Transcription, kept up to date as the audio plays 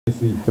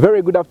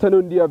Very good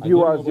afternoon, dear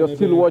viewers. You're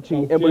still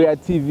watching Emuria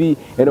TV,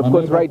 and of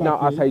course, right now,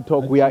 as I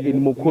talk, we are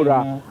in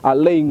Mukura,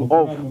 laying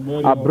off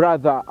a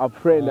brother, a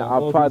friend,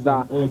 a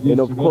father, and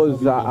of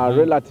course, a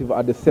relative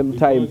at the same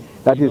time.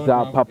 That is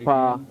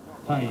Papa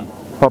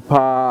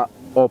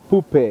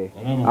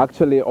Opupe.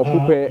 Actually,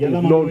 Opupe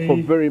is known for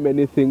very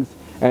many things,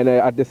 and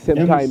at the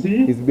same time,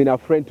 he's been a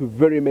friend to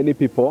very many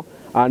people.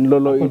 And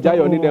lolo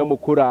ijayo ni ne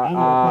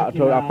Mukura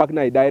to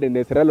apakna idaire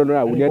ne serelo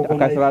na unyet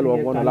akasralo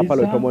ngono la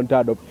palo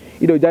tomontado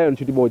ido jayo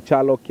nchutibo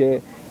chalo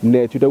ke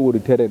ne chute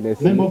wuritere ne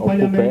si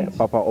Opupe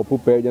Papa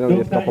Opupe jana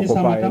ne skapa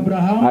kopa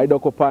aido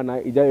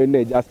kopana ijayo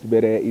ne just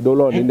bere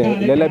idolo ni ne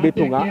lele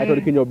bitunga ato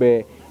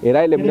kinyobe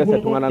eraile mnese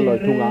tunga na lo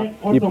tunga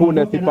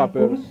ipune si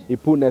paper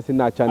ipune si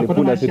nacha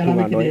ipune si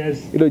tunga no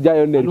ido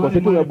jayo ne ko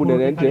situnga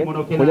bunenente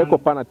konye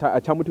kopana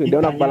achamutu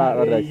ndeona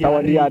bala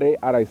sawa ni yare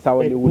ara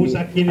sawa ni wuni,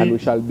 and we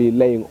shall be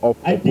laying off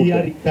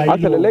Opupe.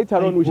 Actually, later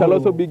on, we shall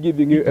also be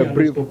giving you a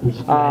brief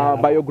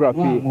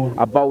biography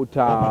about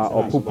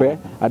Opupe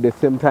at the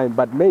same time.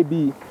 But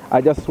maybe I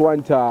just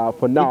want,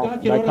 for now,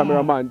 my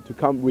cameraman to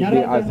come with me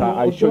as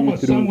I show you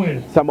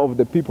through some of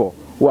the people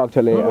who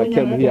actually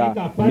came here,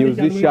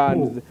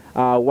 musicians,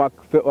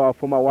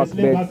 former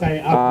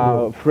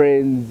workmates,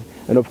 friends,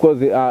 and of course,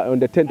 on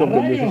the tent of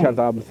the musicians,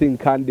 I'm seeing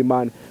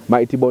Candyman,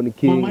 Mighty Bone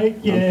King, I'm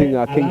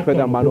seeing King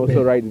Featherman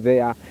also right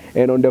there.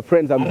 And on the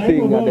friends, I'm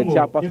seeing the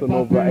chairperson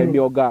of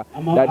Emuria,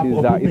 that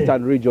is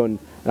Eastern Region,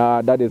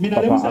 that is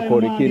Papa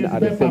Akorikin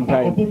at the same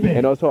time.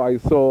 And also I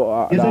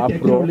saw the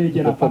Afro,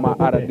 the former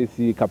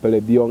RDC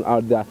Kapele Biong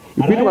out there.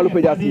 If you don't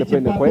look at the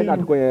pen, at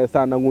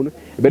Sanangun,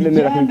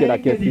 Benena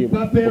Kesi,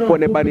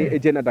 Pone Bani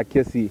Ejena da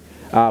Kesi,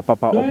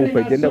 Papa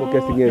Opupe, Gender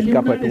Kesi is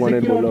Kappa to one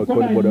and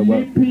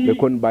the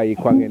Konbai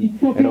Kwangen.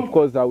 And of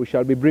course, we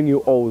shall be bringing you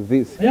all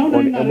this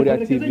on Emuria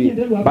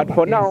TV. But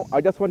for now,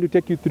 I just want to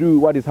take you through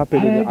what is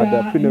happening at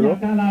the funeral.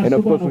 And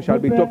of course, we shall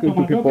be talking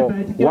to people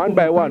one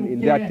by one in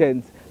their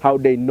tents, how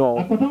they know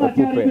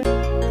Opupe.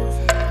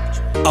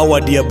 Our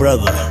dear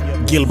brother,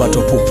 Gilbert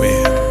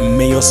Opupe,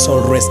 may your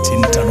soul rest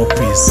in eternal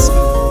peace.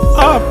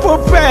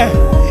 Opupe,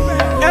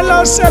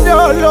 hello,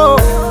 Senolo.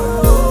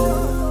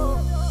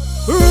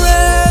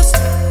 Rest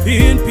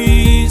in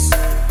peace,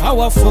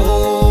 our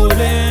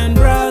fallen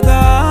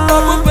brother.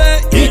 Opupe,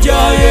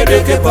 Ijaye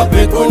deke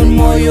pape kon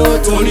moyo,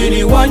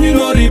 tonini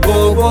wanyuno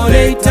ribobo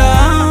later.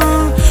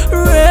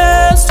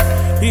 Rest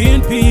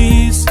in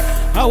peace,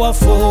 our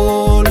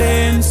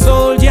fallen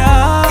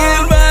soldier.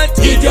 Gilbert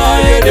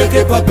Ijaye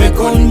deke pape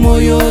kon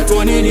moyo,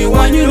 tonini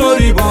wanyuno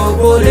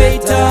ribobo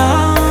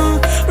later.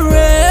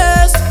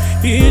 Rest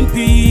in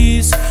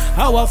peace,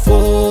 our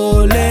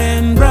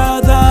fallen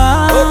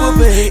brother.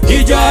 Opupe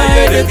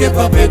Ijaye deke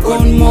pape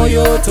kon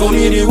moyo,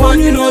 tonini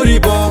wanyuno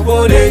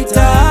ribobo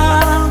later.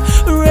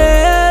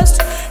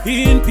 Rest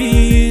in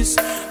peace,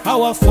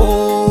 our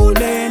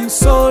fallen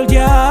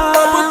soldier.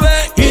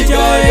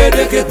 Ijaye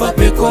deke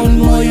pape kon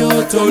moyo,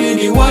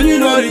 tonini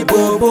wanyuno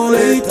ribobo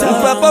later.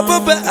 Papa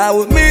Opupe, I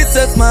will miss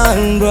a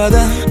smile,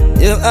 brother.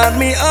 You had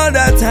me all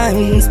the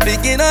time,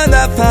 speaking on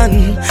the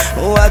fun.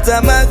 What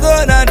am I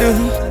gonna do?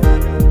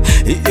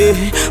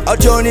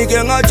 Achoni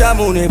kenga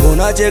chamune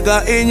bona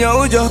cheka inyo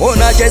ujo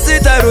ona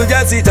chesita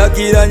ruja sita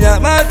kiranya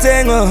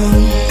matengo.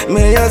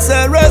 May your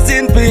soul rest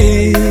in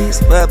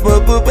peace, Papa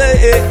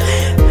Opupe.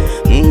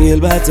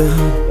 Gilbert,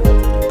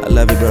 I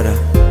love you, brother.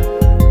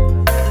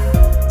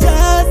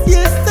 Just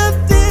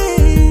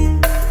yesterday,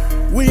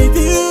 with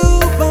you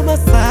by my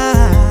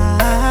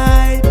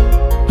side,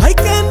 I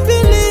can't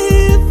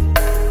believe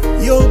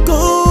you're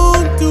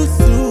gone too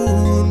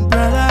soon,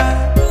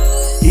 brother.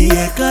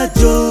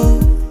 Iekajo,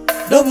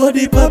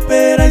 nobody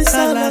papera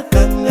isala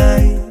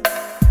kangai.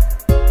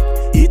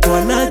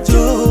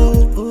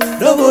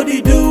 Itwanajo,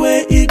 nobody do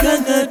it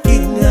iganga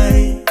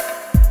kingai.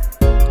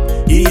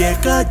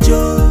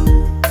 Iekajo,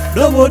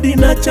 nobody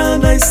na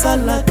chana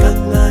isala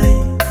kangai.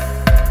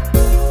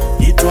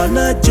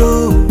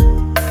 Itwanajo,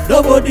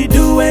 nobody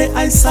do it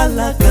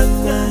isala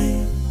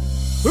kangai.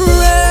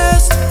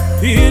 Rest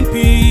in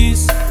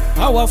peace,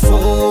 our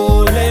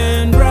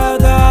fallen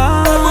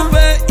brother.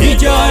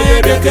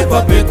 Ijaye deke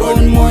pape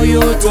kon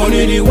moyo,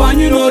 tonini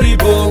wanyuno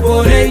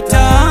ribobo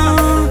later.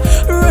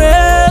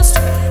 Rest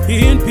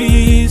in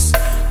peace,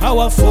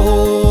 our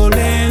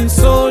fallen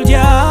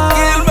soldier.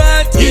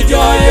 Gilbert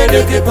Ijaye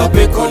deke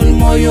pape kon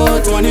moyo,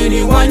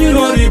 tonini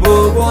wanyuno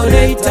ribobo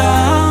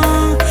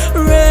later.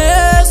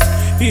 Rest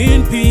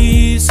in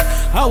peace,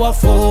 our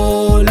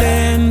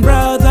fallen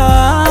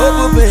brother.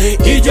 Opupe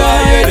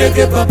Ijaye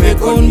deke pape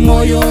kon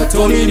moyo,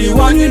 tonini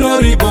wanyuno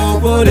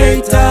ribobo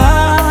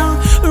later.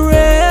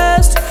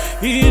 Rest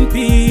in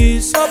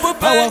peace,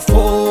 our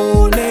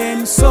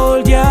fallen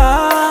soldier.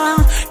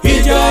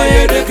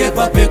 Ijaye deke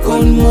pape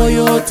kon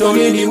moyo,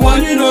 tonini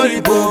wanyuno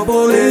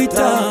ribobo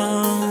later.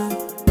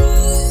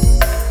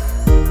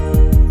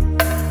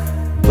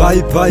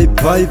 Bye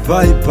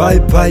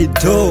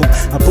do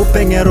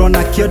Opupe ngero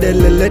na kiode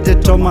lelete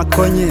toma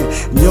konye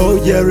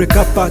Nyoye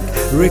rikapak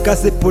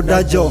rikasi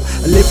pudajo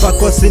Lipa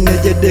kosi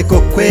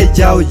nejedeko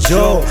kweja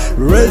ujo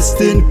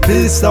Rest in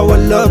peace our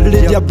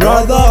lovely dear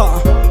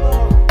brother.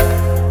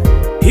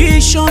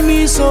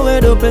 me so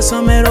edo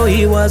pesomero,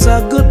 he was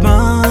a good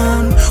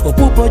man.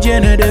 Opupo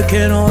jene de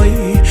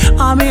kenoi.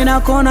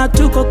 Amina kona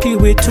tuko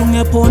kiwi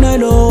tunge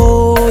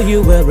ponelo.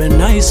 You were a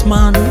nice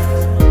man.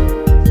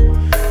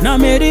 Now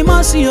may the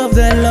mercy of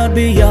the Lord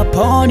be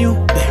upon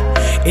you.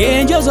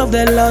 Angels of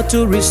the Lord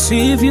to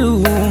receive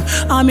you.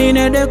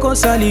 Amina de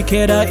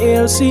kosalikeda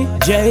Elsie,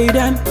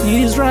 Jaden,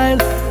 Israel.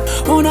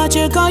 Una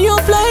cheka you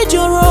played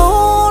your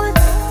role.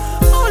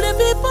 All the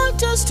people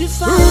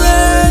testify.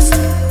 Rest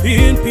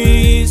in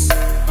peace,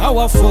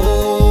 our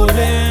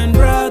fallen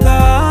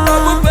brother.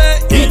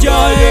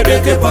 Ejoy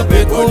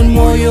Dolopiiko con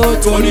moyo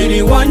Tony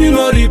the one you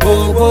know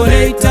ribobo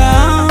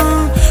later.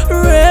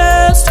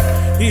 Rest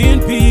in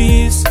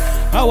peace,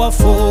 our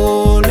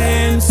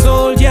fallen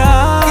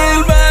soldier.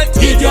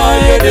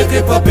 Ejoy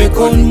Dolopiiko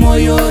con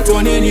moyo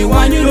Tony the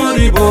one you know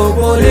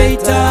ribobo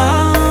later.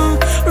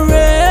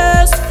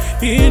 Rest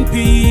in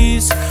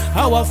peace,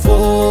 our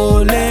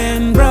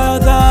fallen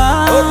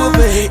brother.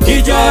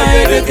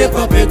 Ejoy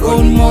Dolopiiko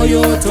con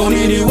moyo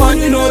Tony the one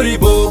you know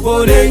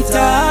ribobo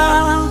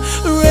later.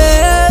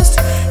 Rest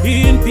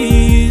in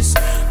peace,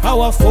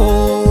 our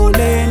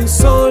fallen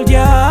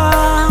soldier.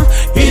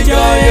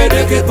 Ejoy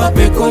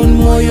Dolopiiko con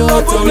moyo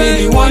Tony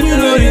the one you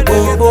know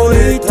ribobo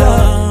later.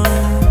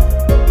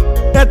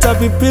 Yata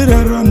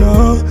pipira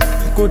rono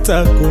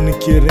Kota kuni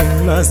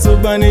kiring La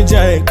subani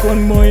jae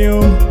kon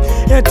moyo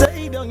Yata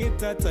idong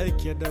itata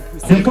ikiada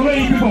pusi. The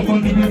comedy people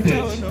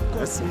contributed.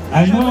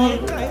 I know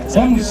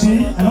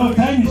MC, I know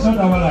time is not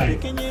our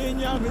life.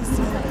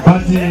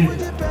 But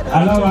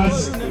allow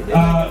us,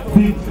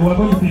 we are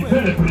going to be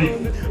very brief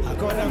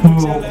to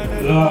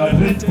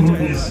read through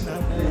these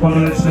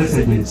condolence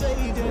messages.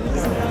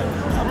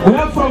 We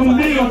have from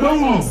me,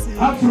 Odongo,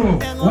 Afro,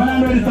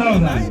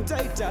 100,000.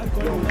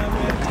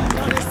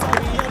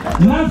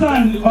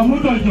 Nathan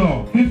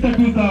Omutojo,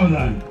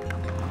 52,000.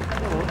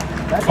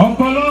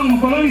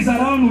 Okolong is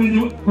around with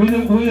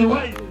the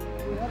wife,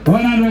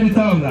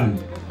 100,000.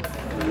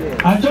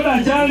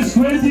 Achola Charles,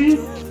 20.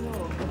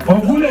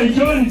 Ogule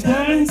John,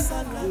 10.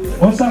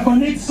 Osako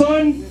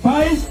Nixon,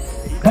 5.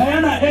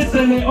 Diana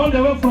Estelle, all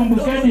the way from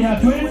Bukedia,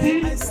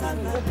 20.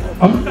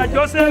 Omuka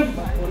Joseph,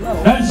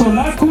 that's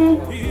Solaku,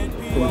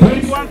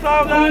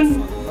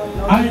 21,000.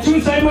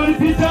 Achu Simon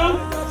Peter,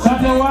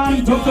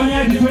 31. Dr.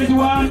 Nyadi,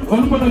 21.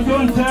 Olupoto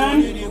John, 10.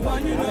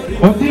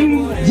 Otim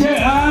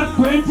JR,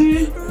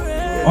 20.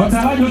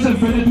 Otara Joseph,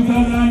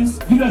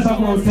 22,000. Judas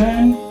Akro,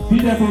 10.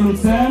 Peter Kulu,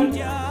 10.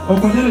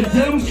 Okodele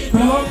James,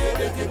 12.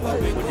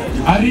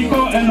 Ariko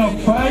Enoch,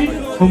 5.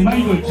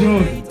 Omaiko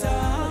John,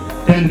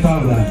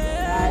 10,000.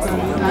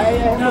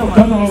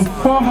 Total of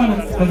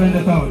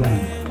 470,000.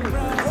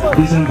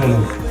 This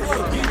envelope.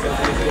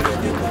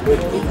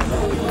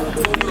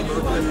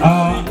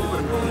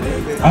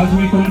 As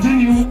we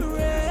continue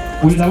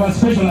with our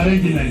special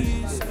arrangement,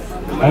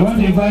 I want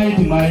to invite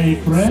my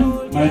friend,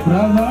 my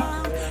brother,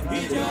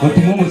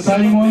 Otumomo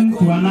Simon,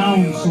 to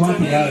announce what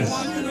he has.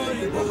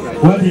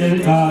 What he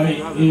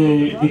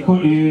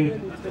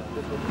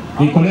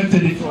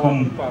collected it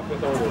from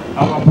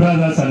our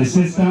brothers and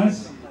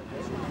sisters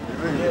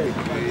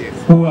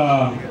who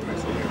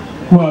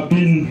have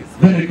been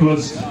very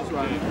close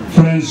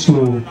friends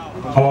to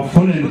our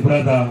fallen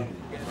brother,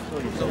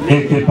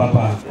 AK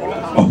Papa.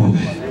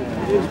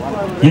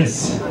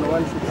 Yes.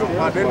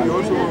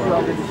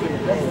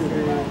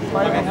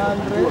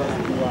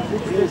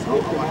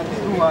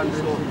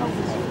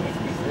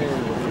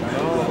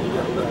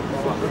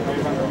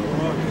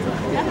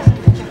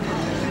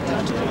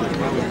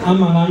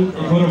 Amalan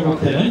Igoro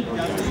Kotere,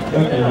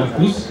 Dr.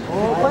 Rakus.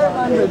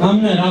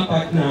 Amna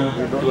rapak na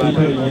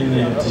litori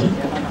yeneti.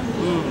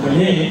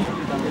 Kone,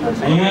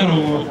 ayngaro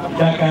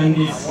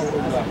dakandis.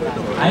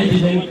 Ay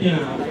dijeng kina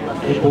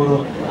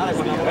Igoro.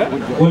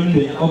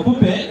 Konde,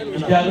 Opupe,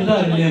 ijaruda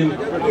rilem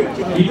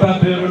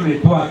ipapero le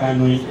tua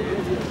kanoi.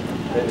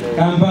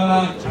 Kampala,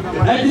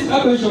 ayis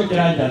abesho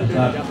kira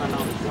jaruda.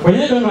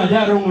 Kone dono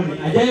ajaro ngoni,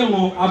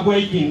 ajayo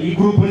abwaikin I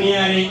grupu ni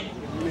yare.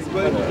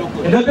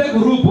 Edope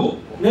grupu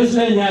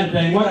Nesle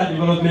Nyarda Ngora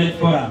Development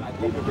Forum.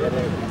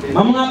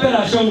 Mamma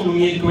operation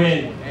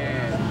ngitwen.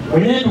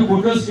 Onye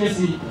tukutos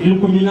kesi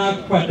ilukumina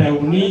kwata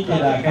uni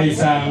keda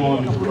kaisa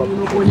ngono.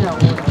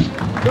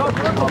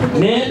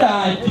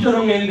 Neda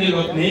titoro ngende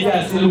lot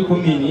neda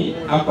silukumini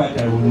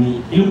akwata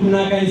uni.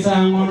 Ilukuna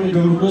kaisa ngono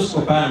dolutos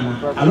kopana.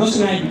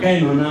 Alosina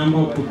ikai no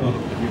nambo kupe.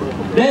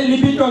 Den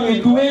lipito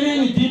ngitwene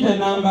ni tite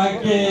namba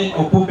ke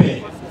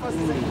Opupe.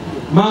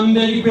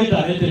 Mambe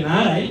kweta rete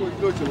narai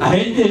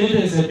ahete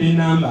rete sepi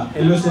namba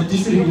elo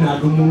statistic na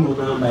dumungu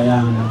namba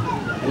yangu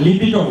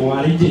lipito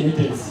mwari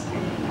genetes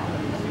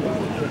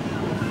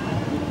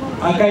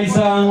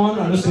akaisa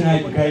ngono alusinga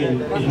ikai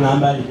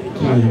namba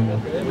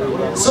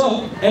kiyo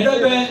so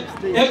edobe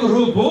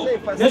grupo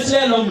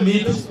nesle long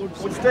meet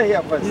stay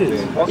here first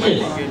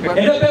okay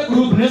edobe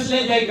group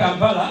nesle jai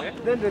Kampala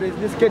then there is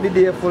this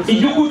KDDF also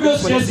ijukudo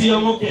stress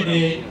yomo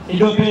kede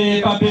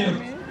idobe papel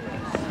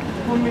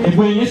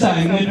Ebwenye sa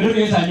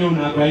ngebe sa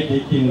nyona kwa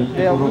ikini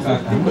kuruka.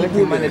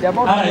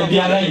 Ara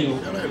biara ino.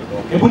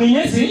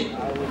 Ebwenye si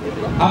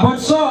About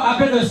so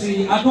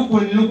apedosi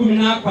atukun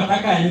lukumina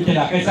pataka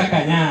nikela kaisa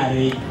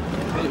kanyari.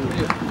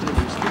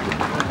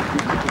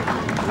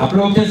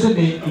 Aplo kese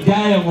de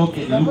idaya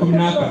ngoke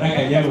lukumina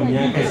pataka yaro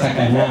nya kaisa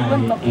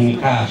kanyari in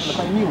cash.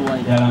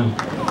 Jalan.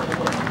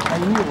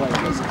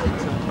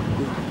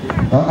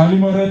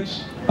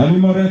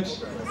 Alimoret.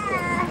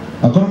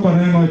 Akoro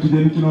panengo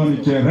tujeni kinoni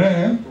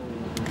chere.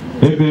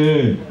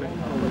 Ebe.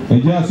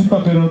 Eja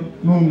sipa pero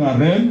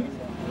nungaren.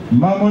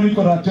 Mamoni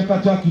kora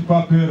cheka chaki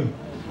papel.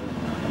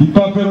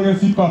 Ipapel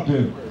resi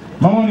papel.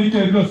 Mamoni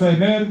ke lo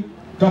sainer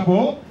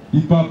kapo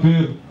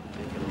ipapel.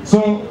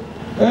 So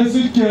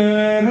esi ke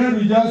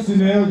re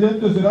jasine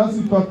ojete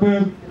serasi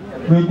papel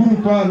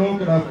regrupa lo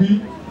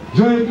grafi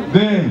join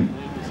them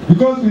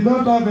because we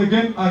don't have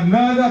again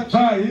another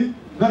child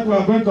that we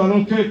are going to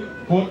allocate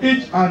for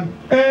each and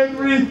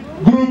every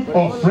group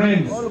of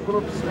friends.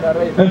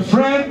 A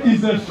friend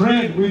is a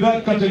friend with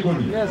that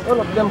category. Yes,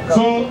 all of them come.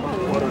 So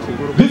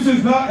this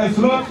is not a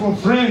slot for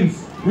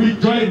friends. We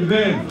join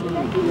them.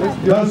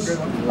 That's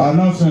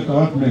announcement I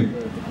want to make.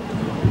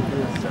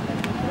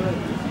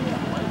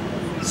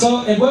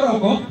 So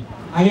eboroko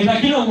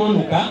angetakino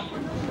monuka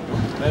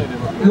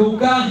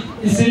Luka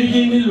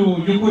isirikini lu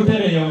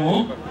yukutere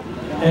yomo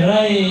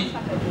erai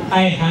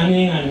ai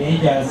hani ngani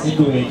jasi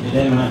duwe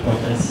jide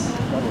matofes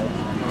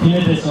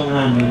kile de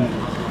songani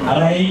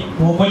arai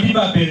mopodi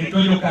ba perito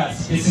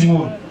Lucas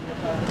kisimu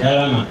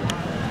yalama.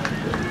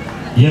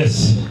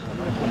 Yes.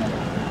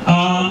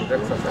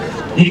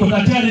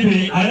 Ikotatia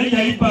libe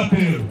areja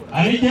ipapero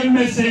areja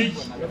message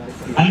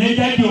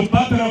aneja dio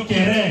papero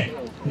kere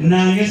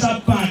na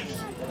ngesa pak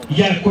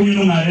ya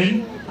kuyunu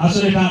ngaren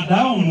asoleta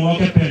down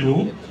woke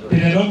pelu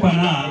terero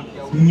pana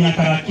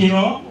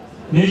nyakarakiro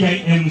neja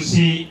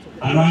MC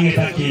anwange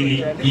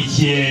takini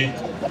ichie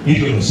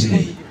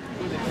idoroside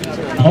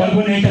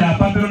Algo ne kera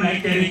papero na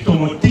ekere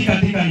tomo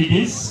tika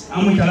nidis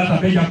amu italata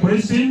beja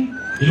Christine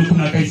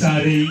ilukuna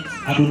kaisari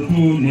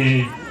aduntu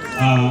ne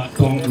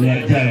tong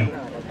ne jayo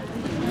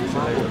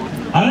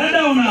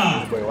Alenda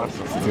una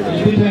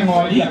Ibite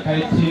ngoli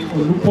akaiti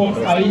ulupo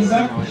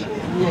Isaac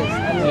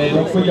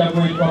Dokuja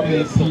kwa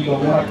si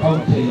Ngora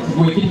County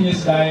Kuekini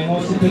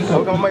daemo site so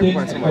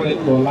pite kore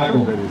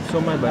Lago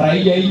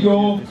Raia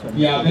hiyo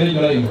ya very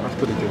jolayo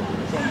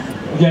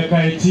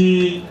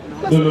Jakaiti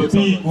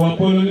Dolopiiko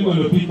Apolo ni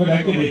Dolopiiko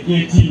dake de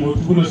keti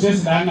motukulo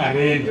sesi na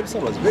ngaren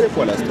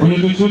Kwenye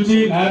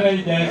luchuti na ara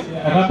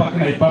rapa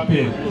kina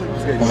ipape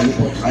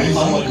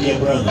Our dear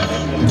brother,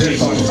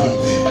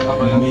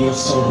 may your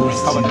soul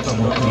rest in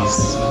eternal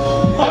peace.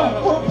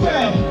 Opupe,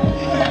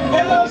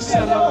 hello,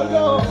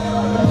 hello.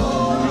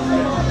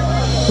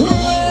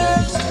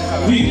 Rest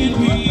in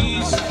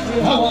peace,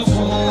 our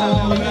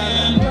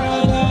fallen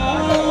brother.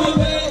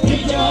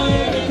 Ejoy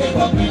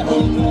Dolopiiko,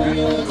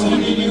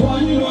 only the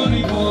one you want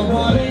to go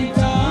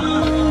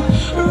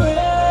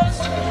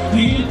Rest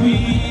in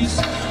peace,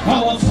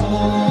 our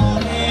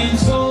fallen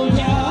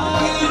soldier.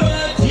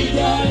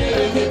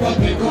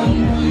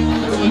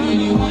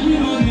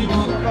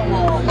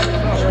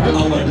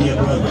 Our dear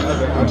brother,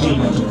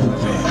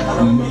 Opupe,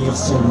 may your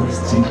soul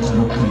rest in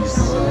eternal peace.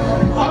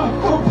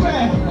 Opupe,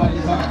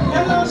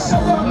 hello,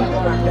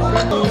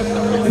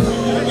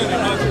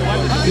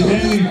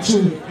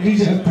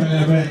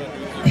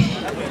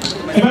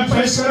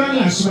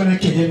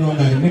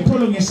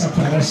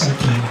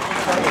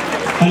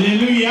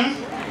 Hallelujah.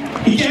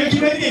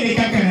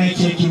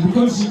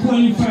 Because he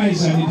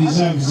qualifies and he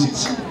deserves it.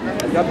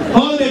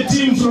 All the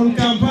team from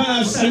Kampala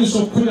and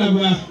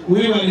Sokulaba,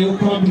 wherever they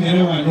come,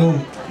 never know.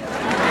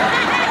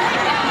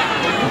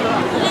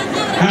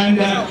 And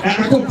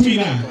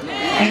Akopina.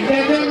 And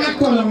then I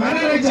call them, I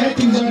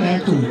think on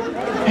Aku.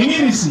 And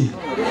you see.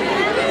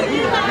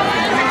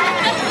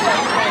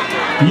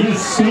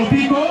 Yes,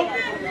 Dolopiiko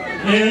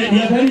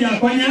yadani ya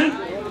kwanya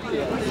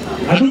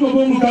adugo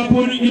bomu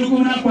kaponi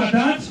ilukuna kwa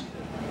that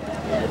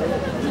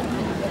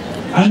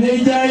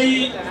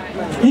anejai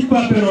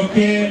ipapero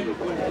ke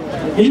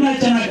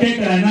inachana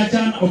kekara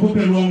inachana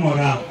Opupe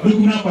Ngora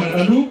ilukuna kwa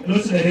dalu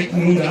losi direct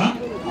munda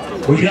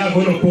uja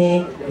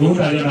golopo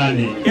uda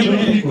yonani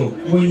Dolopiiko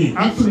woni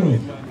Afro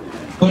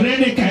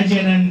Orede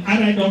kajenan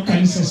arado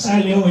kanisa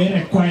sale o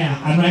ere kwaya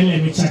anwele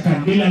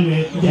michakan bila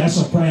le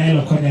jaso kwaya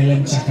elo kone ele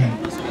michakan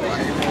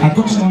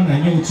Akoto na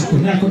nye utuko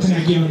na akoto na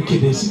geo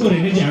nkide sibore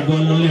neje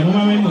agolo le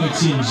mama me mo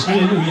change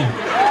hallelujah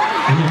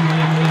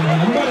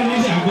mbore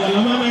neje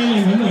agolo mama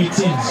me mo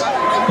change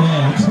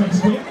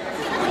atupatipe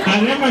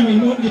arema me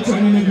no get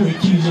one nego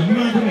ekinjo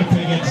mama go na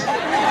peget.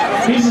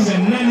 This is a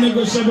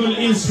non-negotiable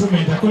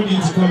instrument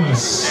according to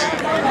commerce.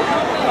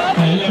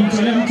 Let me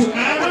tell you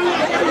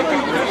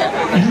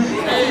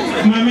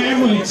mama me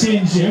mo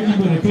change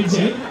everybody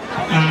page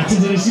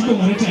Tizeresipo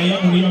Morita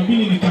young, we have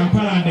been in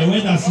Kampala and the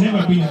weather has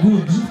never been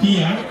good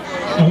here.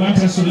 I want to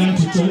us to learn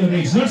to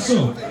tolerate. Not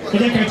so.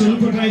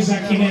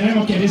 Isaac in a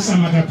ramo keresa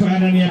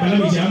matapana ni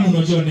abalawi jamu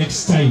nojo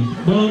next time.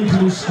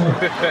 Don't lose hope.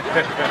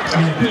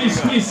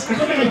 Please. I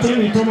don't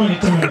tell you tomo.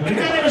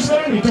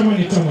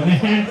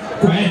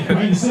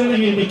 Kwa sala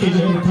ngene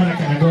kejo para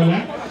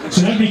kanagola.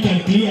 So that we can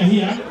clear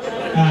here.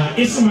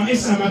 Isma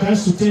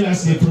has to tell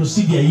us the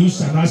procedure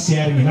used and not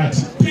sharing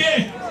minati.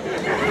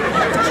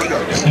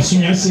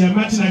 Asinya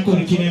matina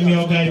kuri kinemi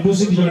ogai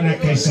busi dilona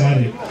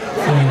kaisare.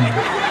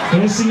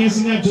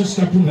 Singa just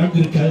kapun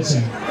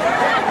agriculture.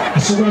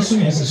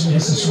 Asunya.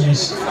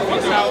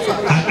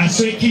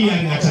 Asweki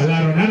yang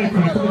atalaro nare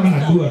kuna kuma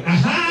na dua.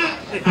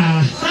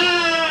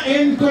 Aha,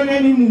 enkone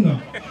ni muno.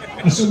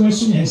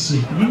 Asunya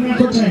si. Mana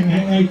kota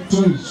ngai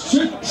toy.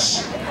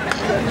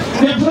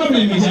 The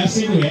problem is I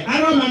say we. I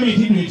don't want to make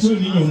it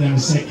told you na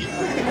sek.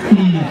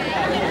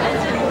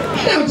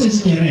 How to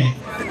scare?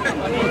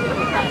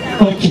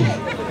 Okay.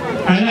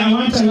 And I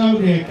want to allow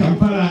the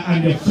Kampala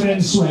and the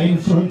friends who are in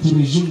front to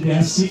resume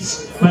their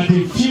seats, but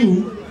a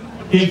few,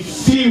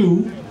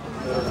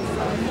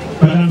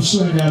 but I'm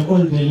sure they have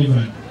all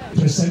delivered.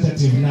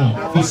 Representative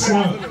now. It's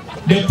now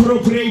the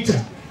procurator.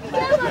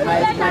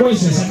 What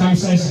is the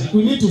circumstance?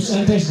 We need to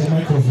sanitize the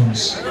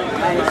microphones.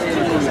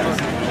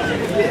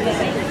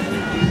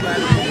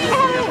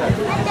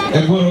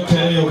 Egoro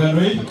kaya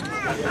yoganwe.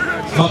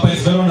 Papa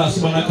espero na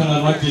subana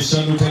kana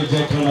makisha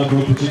nutaje kana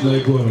gruputidla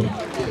egoro.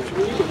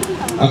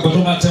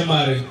 Akotoma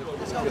temare.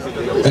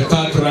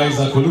 Eka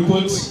Rise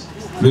Akolupot.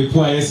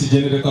 Lekuwa yesi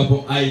jenere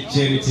kapo I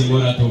charity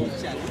morato.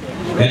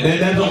 And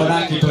then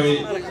madakitoi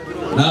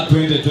na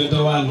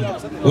 2021.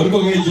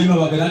 Oriko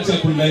ngejino wabelacha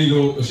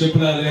kunailo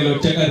shepula lelo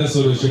cheka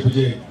resoro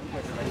shepuje.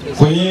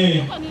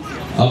 Kwenye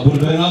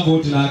abundana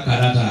vote na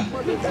karata.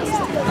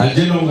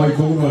 Ajeno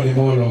mwifungu ni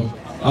molo.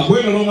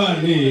 Abuelo Roma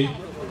ni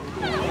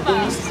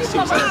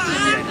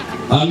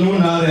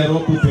anuna ale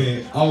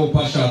Opupe au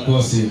pasha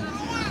kosi.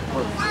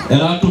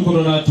 Era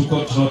tukorona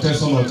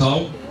tukotroteso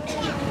notao.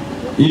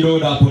 Ido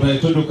da pora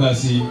itondo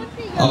kasi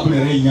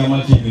akunere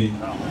nyama kibe.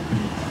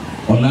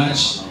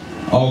 Onach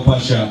au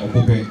pasha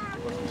Opupe.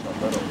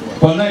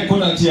 Kwa nae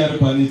kona tiari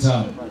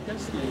panita.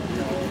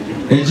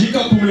 Ejika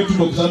kumle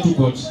tukokusa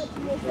tukot.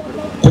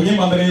 Kwenye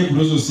mambere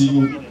kudozo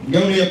simu.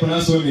 Gauni ya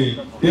kuna sone.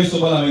 Yeso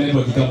bala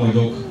menetwa kika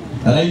mojoka.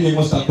 Alaini ni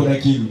mosta kona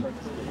kimi.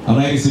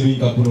 Amai receiving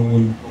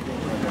kapunungulu.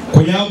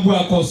 Kwenye abu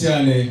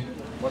akosiane.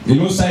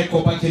 Ilusa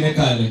ikopa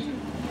kinekale.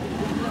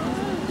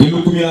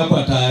 Ilukumila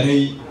kwa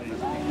taarei.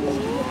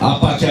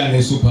 Apa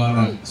kiane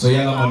supana. So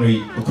yala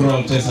manoi.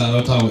 Ukura tesa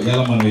lotao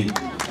yala manoi.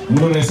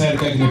 Mune sairi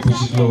kakine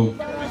pushitlo.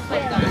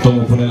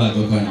 Tomo punela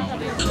dokani.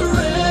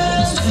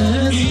 Rest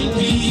in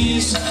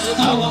peace,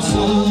 our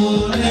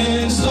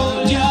fallen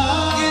soldier.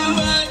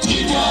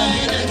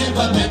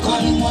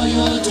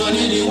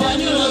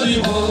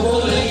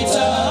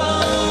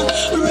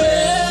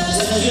 Rest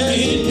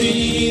in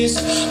peace,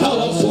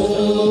 our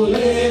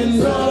fallen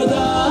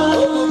brother.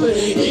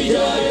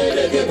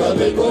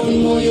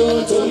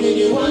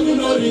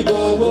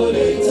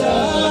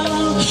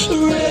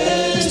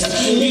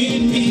 Rest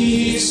in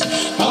peace,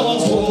 our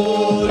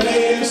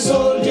fallen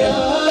soldier.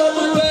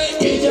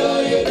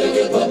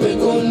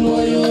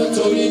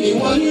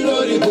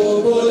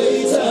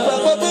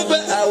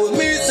 I will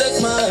miss that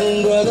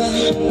man, brother.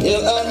 You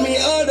had me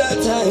all the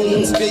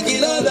time,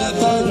 speaking all the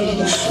fun.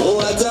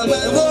 What am I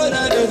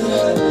gonna do?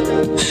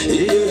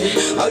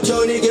 Yeah,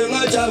 Johnny came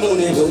out of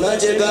money, gonna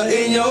check out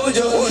in your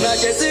job. Una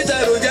jesita,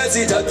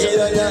 rujasita,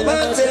 kiranya,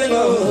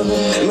 matengo.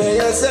 May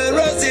I say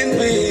rest in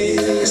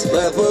peace,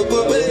 Papa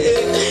Opupe.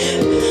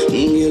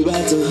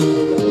 Gilberto,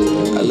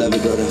 I love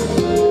you, brother.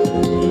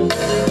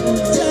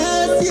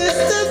 Just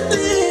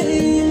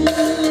yesterday,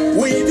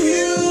 with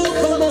you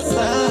by my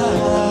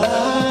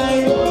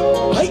side,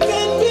 I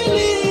can't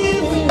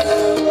believe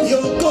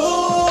you're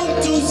gone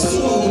too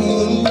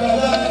soon,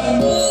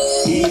 brother.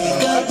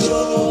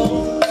 Ikacho,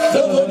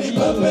 nobody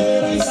but me,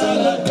 I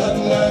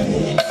salakanai.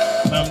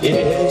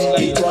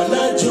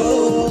 Itwanacho,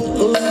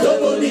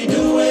 nobody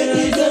do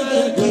it,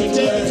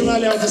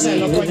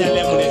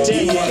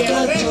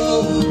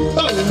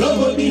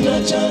 nobody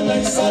nachana,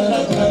 I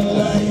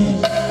salakanai.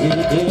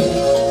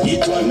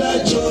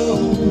 Itwanacho,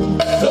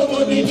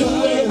 nobody do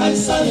it, I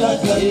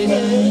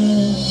salakanai.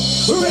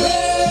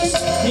 Rest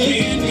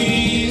in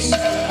peace,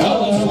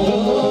 our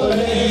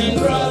fallen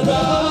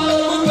brother.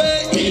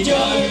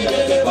 Ejoy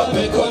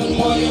Dolopiiko,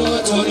 moyo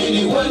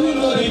tonini wanu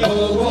lori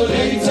bobo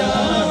later.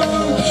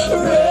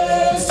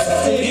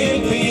 Rest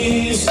in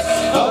peace,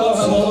 our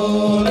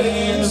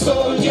fallen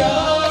soldier.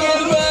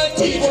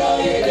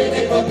 Ejoy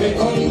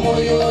Dolopiiko,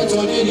 moyo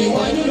tonini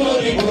wanu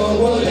lori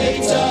bobo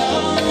later.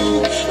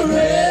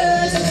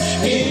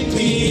 Rest in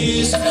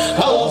peace,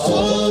 our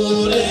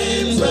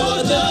fallen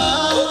brother.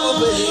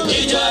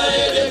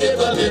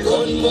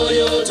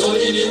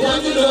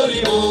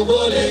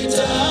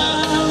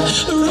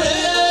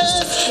 Rest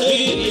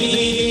in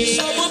peace,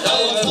 our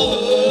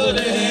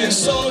fallen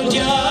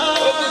soldier.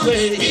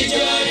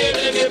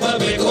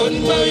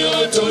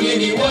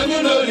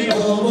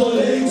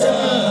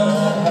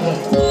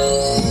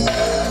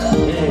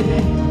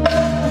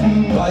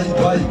 Bye.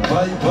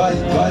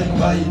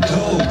 bye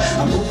do.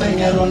 Opupe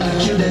ngero na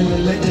kide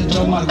lelete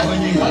toma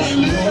konye.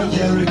 Yo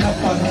Jerry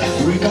kapak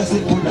rikasi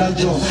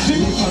pudajo.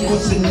 Nifa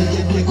kosi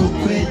nije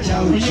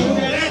kukwecha ujo.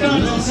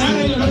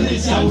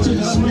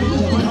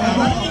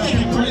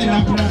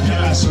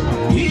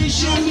 He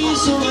showed me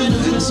so well,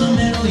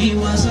 he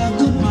was a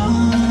good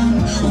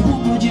man.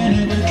 Opupe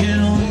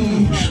Jenedekeno.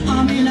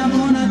 I mean, I'm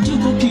gonna to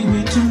go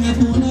kiwi to me,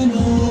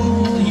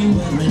 you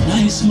were a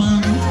nice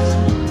man.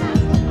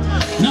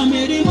 Now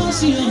may the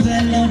mercy of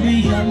the Lord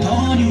be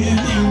upon you.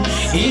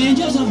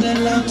 Angels of the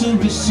Lord to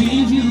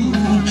receive you.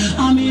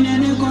 I mean,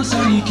 and the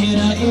Kosari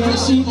Kera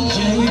AC,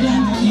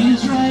 Jaden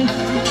is right.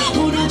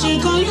 Who don't you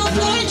call you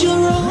played your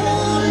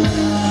role?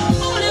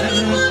 All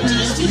everyone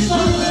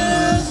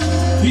testifies.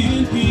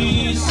 In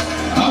peace,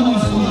 our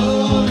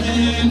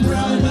fallen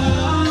brother.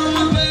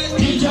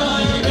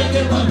 Ejoy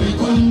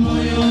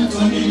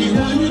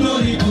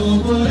Dolopiiko,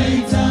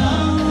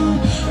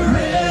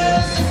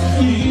 rest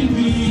in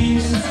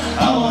peace,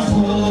 our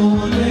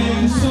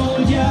fallen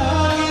soldier.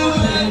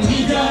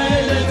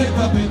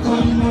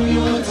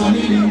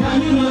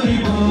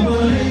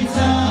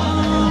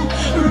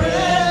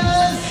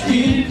 Rest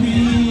in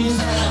peace,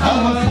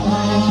 our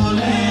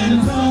fallen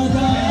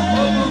brother.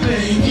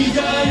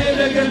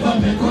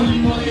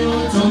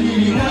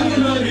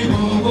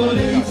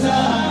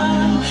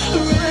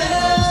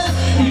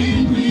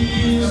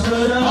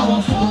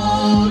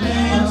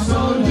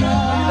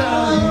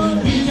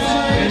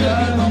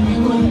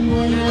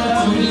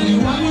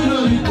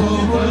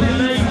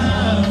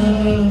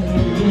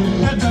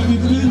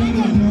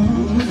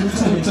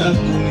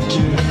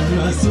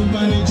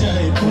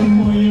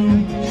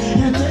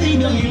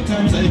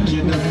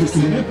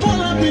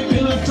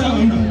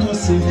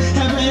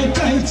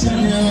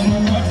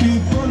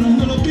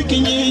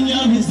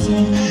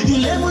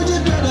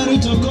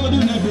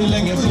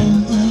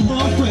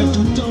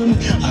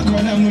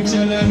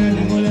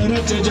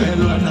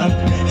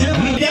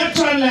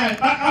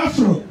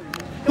 Afro.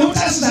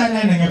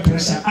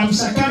 I'm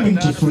succumbing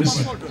to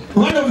pressure.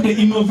 One of the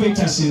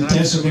innovators in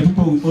Ateso, the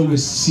people we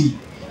always see.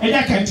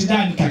 Eja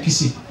kaitidani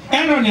kakisi.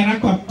 Eno ni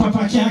anakwa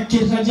papa kia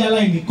kejajala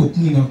ini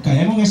kopnino ka.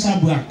 Emo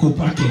ngesabu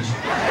akopa keju.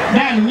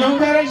 Dan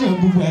nyongarejo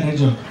bubu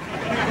arejo.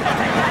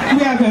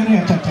 We are very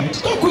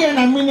attached. Kokuya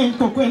na mine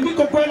kokuya.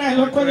 Niko kwena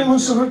ilokwenye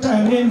mosorota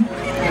arin.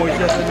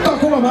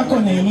 Kokuwa bako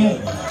nenye.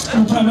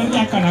 Mpameni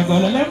ya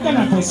kanagola. Lemka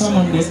na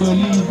pesono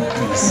mdegoli.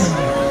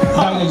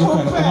 Dale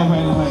jukwana kama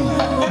ilumani.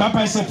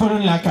 Papa is a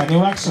foreign laka. They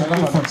work so a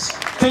lot of us.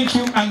 Thank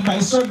you. And by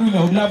so doing,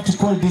 I would love to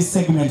call this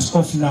segment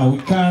off now. We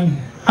can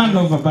hand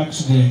over back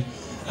to the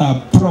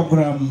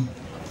program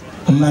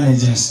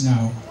managers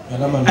now.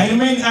 I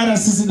remain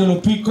Ateso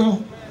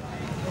Dolopiiko,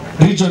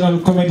 Regional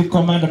Comedy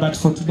Commander, but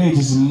for today it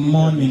is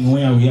morning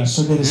where we are,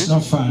 so there is no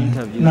fun.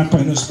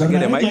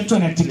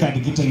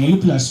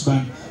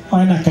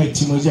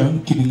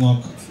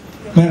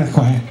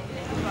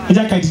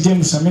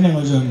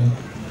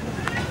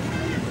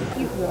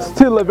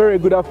 Still a very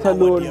good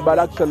afternoon, but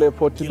actually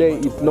for today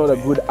it's not a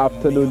good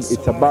afternoon,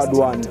 it's a bad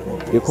one,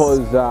 because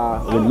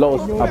we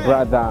lost a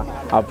brother,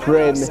 a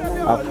friend,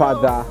 a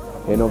father,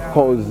 and of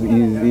course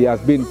he has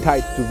been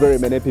tied to very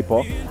many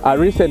people.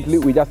 Recently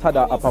we just had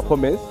a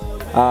performance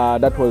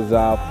that was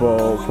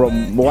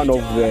from one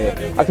of the,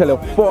 actually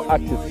 4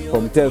 artists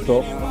from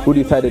Ateso who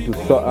decided to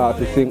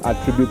sing a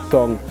tribute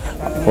song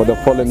for the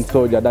fallen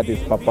soldier, that is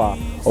Papa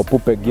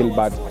Opupe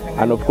Gilbert.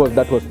 And of course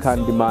that was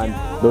Candyman,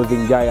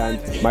 Dozing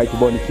Giant, Mighty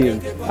Born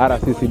King,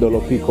 Ateso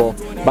Dolopiiko.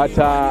 But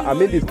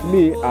amidst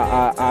me,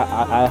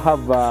 I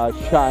have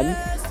Shan,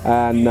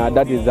 and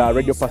that is a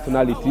radio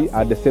personality,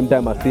 at the same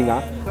time a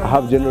singer. I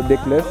have General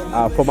Deckless,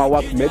 former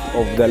workmate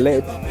of the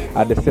late,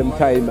 at the same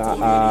time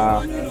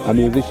a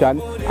musician.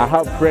 I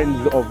have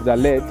friends of the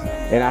late,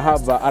 and I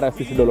have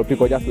Ateso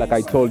Dolopiiko, just like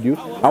I told you.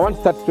 I want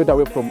to start straight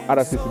away from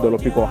Ateso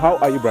Dolopiiko. How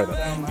are you, brother?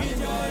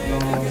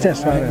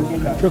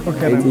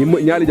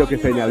 Nyali joke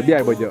senyal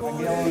biya bojo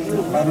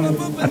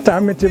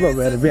atamiti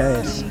bober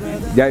biya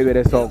jai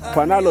were so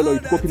fanalo lo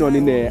ikopino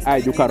nine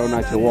ai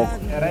jukarona che walk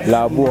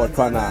la buo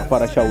twana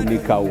parasha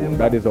unika u,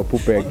 that is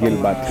Opupe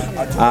Gilbert.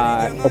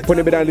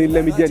 Opone bedani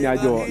le mijeni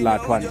ajo la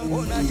twana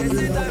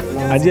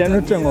adia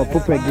no tengo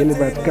Opupe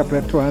Gilbert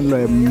kapetwan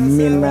lo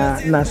mina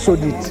na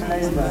sodit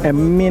e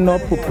mino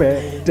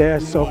Opupe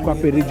Ateso kwa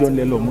region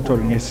le lo mutol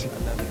ngesi.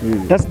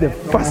 That's the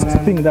first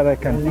thing that I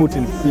can put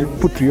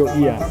to your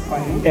ear.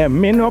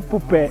 Mino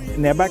Opupe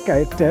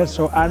nebaka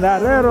Ateso and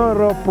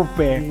arero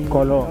Opupe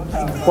kolo.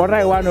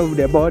 Ora one of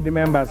the board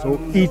members of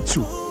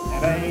Itu.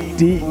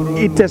 The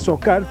Ateso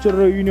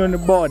Cultural Union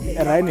Board.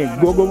 Raine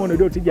gogo mono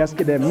do ti just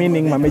the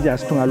meaning mameja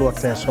stunga lo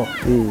Ateso.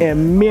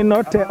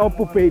 Mino te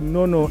Opupe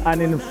no,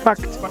 and in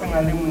fact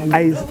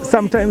I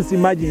sometimes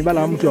imagine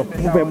bala mtu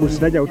Opupe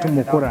busdaja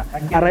utumukura.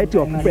 Araiti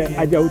Opupe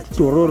aja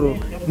utororo.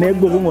 Ne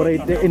gogo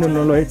ngorete eno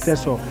lo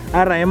Ateso.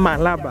 Ara ema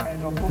laba.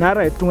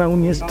 Nara etunga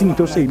unye sting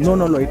to say no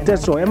lo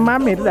Ateso. Ema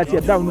me that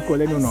you down ko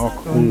leno no.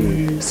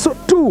 So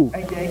too,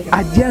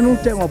 aja no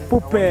te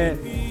Opupe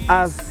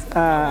as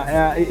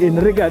in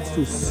regards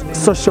to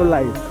social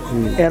life.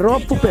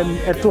 Opupe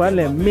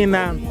etwale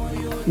mina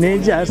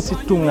neja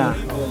situnga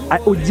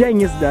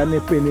ujengis da ne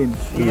penin.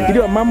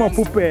 Kidio mama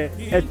Opupe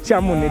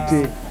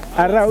echamunete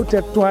araute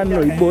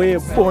etwano iboye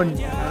bon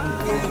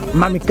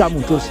mami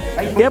kamutos.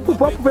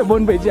 Opupe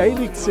bon beja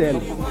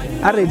irixel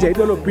Ejoy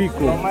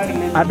Dolopiiko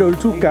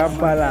adoltu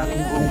Kampala.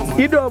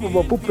 Ido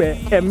Opupe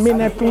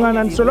emina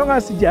tungana so long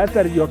as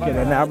jata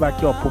yokere na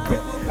abaki Opupe.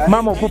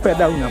 Mama Opupe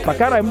dauna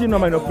pakara mdi no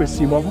man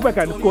opesimo Opupe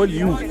can call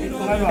you.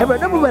 Ebe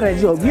double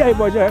rejo we are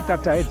bojo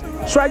tata it.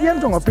 So I am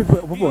talking of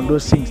people on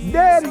those things.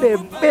 Then the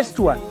best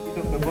one.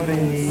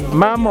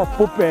 Mama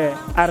Opupe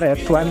are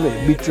twanle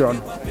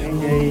bitron.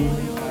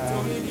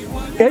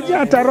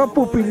 Eja taro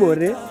Opupe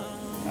bore.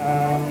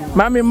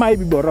 Mami mai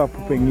biboro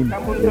Opupe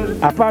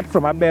ngini. Apart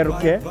from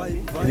aberuke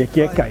the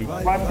kekai.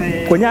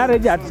 Konyare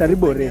jata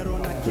ribore.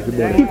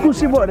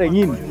 Ikusi bore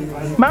ngini.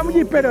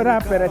 Mamji pero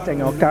rapere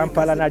tengo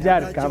Kampala na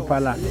jari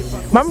Kampala.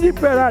 Mamji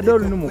pero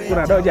dolu nu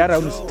Mukura do jara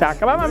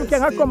unstaka. Mama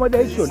mkenga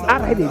accommodation.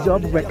 Ara de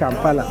job be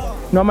Kampala.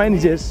 No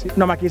mind just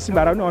no makisi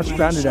bara no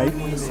strand dai.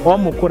 O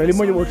Mukura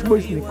limo yo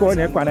boys ni ko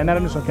ne kwa na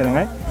no so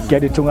kenanga.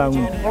 Get it tunga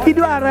ngu.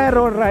 Ido ara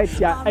right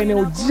ya in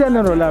a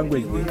general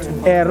language.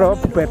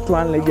 Europe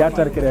pertuan le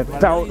jatar kere.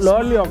 Taw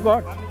loli o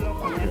god.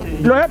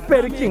 Lo e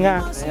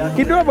perikinga.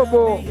 Ido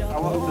bobo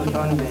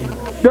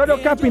dodo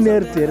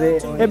kapiner tere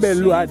ebe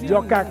lua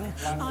jokak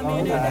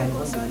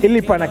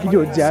ilipana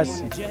kijo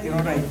jasi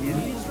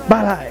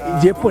bala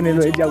jepone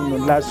lo eja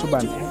uno la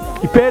suban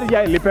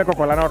iperia ilipeko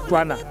kola na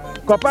otwana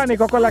kopani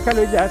kokola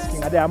kalo jasi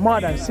kinga there are more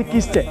than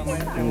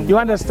 60 you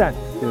understand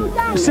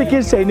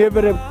 60 in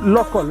every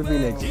local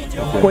village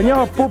konye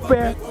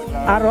Opupe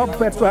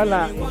arope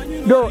twala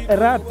do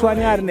era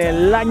twani arne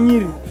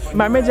lanyiri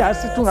mameja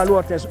asitunga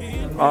luotes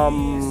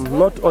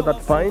not all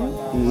that fine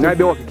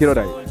ngabe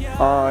wakikirodai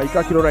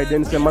ikakiro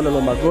then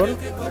Semano Magor,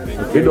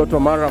 Ido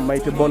Tomara,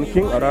 Mighty Bon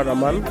King,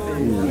 Araraman.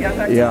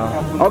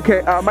 Yeah.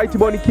 Okay, Mighty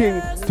Bon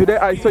King, today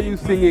I saw you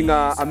singing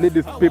amid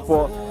these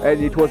people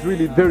and it was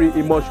really very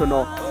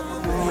emotional.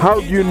 How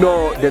do you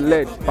know the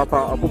late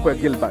Papa Opupe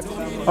Gilbert?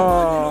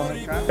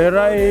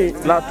 Erai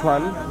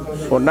Latwan,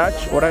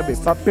 Onach, Oraibe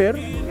Paper,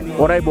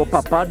 Oraibo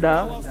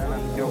Papada,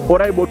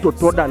 Oraibo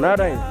Totoda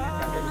Narai,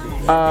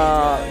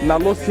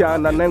 Nalosia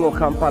Nanengo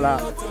Kampala.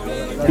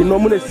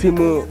 Inomune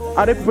simu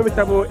are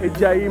pepetabo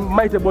Ejoy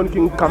Mighty Bon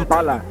King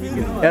Kampala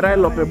era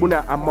lope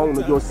buna among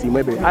no josi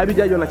mebe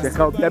abija yo na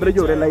cheka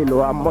abrejo rela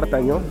ilo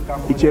amortanyo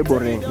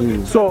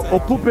ichebore. So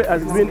Opupe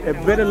has been a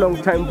very long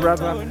time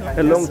brother,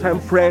 a long time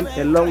friend,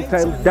 a long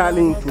time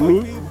darling to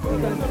me.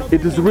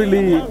 It is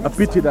really a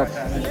pity that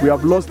we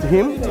have lost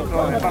him.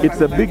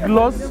 It's a big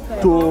loss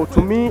to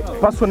me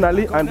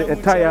personally and the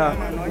entire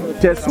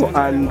Ateso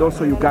and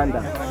also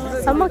Uganda.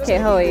 I'm okay,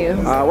 how are you?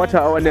 What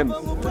are our names?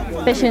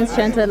 Patience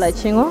Chantal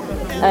Lachingo,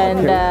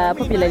 and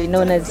popularly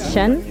known as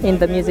Shan in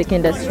the music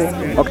industry.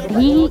 Okay.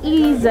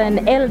 He is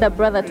an elder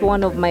brother to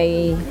one of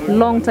my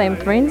longtime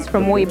friends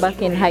from way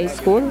back in high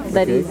school.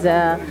 That is,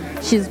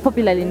 she's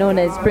popularly known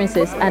as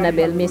Princess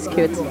Annabelle Miss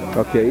Cute.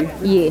 Okay.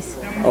 Yes.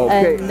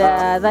 Okay. And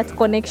that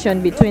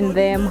connection between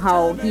them,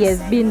 how he has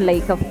been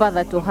like a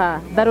father to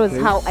her. That was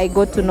how I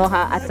got to know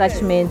her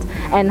attachment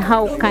and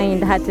how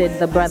kind-hearted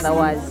the brother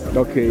was.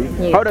 Okay.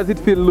 Yes. How does it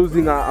feel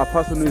losing a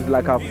person who is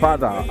like a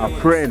father, a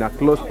friend, a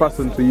close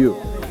person to you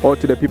or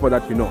to the people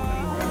that you know?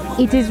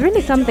 It is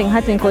really something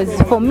hurting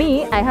because for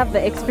me, I have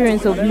the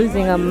experience of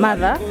losing a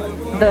mother,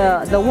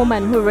 the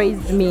woman who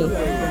raised me.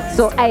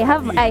 So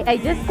I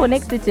just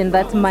connect it in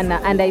that manner,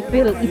 and I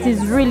feel it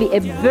is really a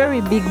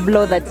very big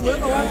blow that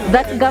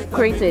gap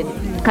created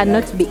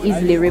cannot be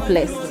easily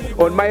replaced.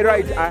 On my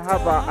right, I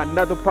have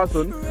another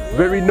person,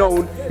 very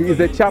known. He is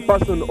the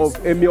chairperson of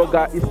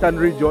Emuria Eastern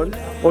Region,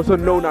 also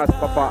known as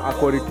Papa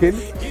Akorikin.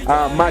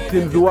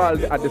 Martin's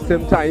World at the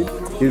same time.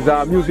 He's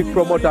a music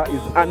promoter,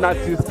 he's an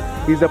artist,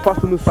 he's a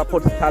person who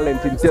supports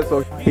talent in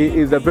Ateso. He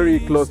is a very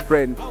close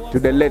friend to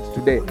the late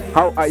today.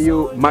 How are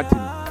you, Martin?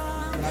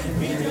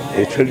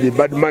 It will be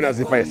bad manners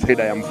if I said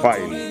I am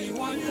fine.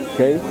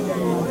 Okay.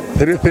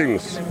 3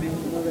 things.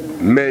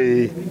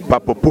 May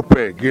Papa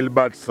Opupe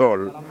Gilbert's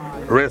soul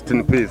rest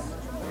in peace.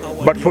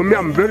 But for me,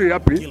 I'm very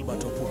happy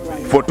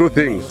for 2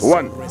 things.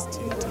 1,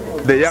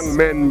 the young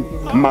men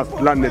must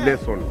learn a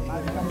lesson.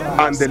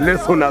 And the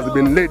lesson has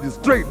been laid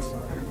straight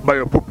by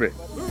Opupe.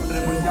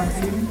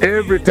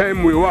 Every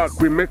time we work,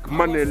 we make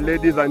money,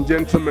 ladies and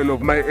gentlemen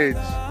of my age.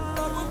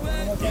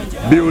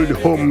 Build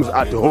homes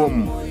at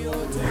home.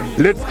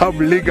 Let's have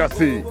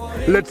legacy.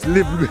 Let's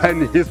leave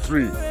behind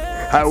history.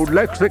 I would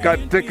like to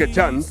take a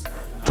chance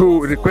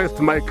to request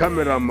my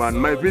cameraman,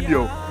 my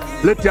video.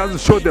 Let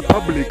us show the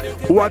public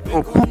what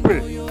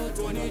Opupe,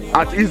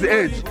 at his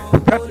age,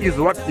 that is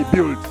what he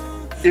built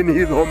in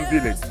his home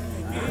village.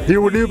 He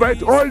would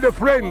invite all the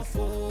friends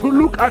to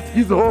look at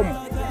his home,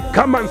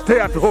 come and stay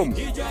at home.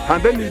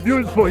 And then he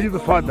builds for his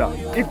father,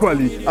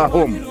 equally, a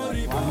home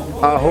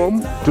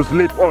to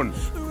sleep on.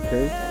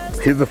 Okay.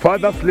 His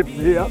father sleeps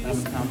here.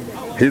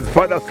 His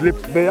father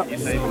sleeps there,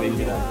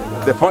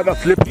 the father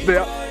sleeps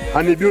there,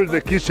 and he builds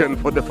a kitchen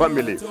for the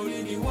family.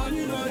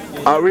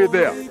 Are we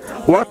there?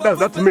 What does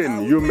that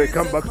mean? You may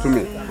come back to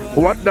me.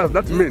 What does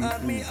that mean?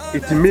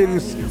 It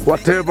means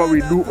whatever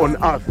we do on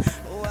earth,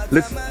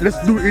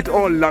 let's do it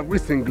all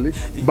languishingly,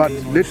 but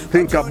let's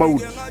think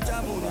about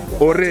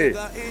ore.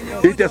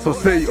 Ateso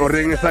say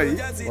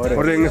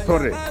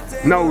orengesore.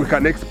 Now we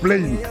can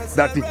explain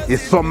that it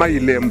is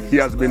Somailem he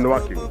has been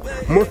working.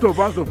 Most of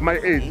us of my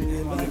age,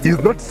 is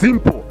not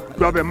simple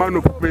to have a man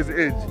of Opupe's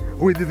age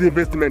who did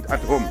investment at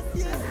home.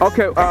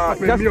 Okay,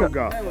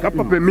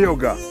 Kapape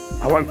Mioga,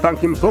 I want to thank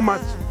him so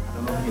much.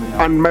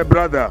 And my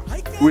brother,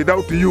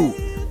 without you,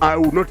 I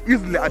would not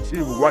easily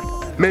achieve what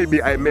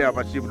maybe I may have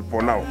achieved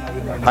for now.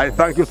 I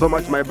thank you so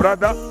much, my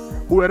brother.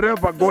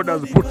 Wherever God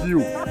has put you,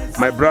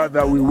 my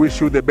brother, we wish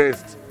you the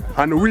best.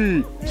 And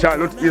we shall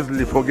not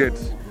easily forget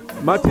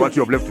what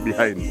you have left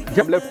behind.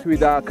 I'm left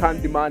with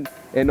Candyman,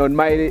 and on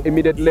my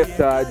immediate left,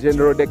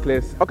 General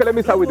Deckless. Okay, let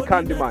me start with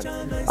Candyman.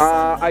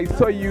 I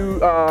saw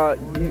you,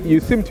 you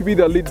seem to be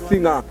the lead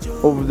singer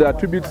of the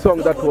tribute song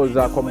that was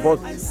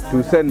composed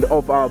to send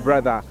off our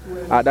brother,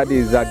 that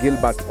is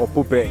Gilbert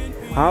Opupe.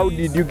 How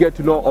did you get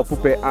to know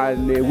Opupe,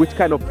 and which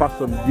kind of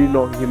person do you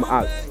know him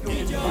as?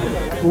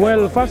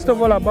 Well, first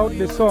of all, about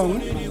the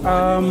song,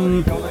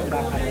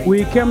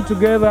 we came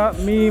together,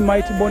 me,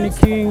 Mighty Bonnie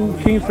King,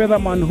 King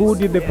Featherman, who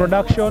did the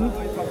production,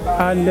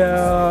 and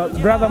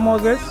Brother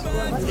Moses,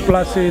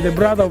 plus the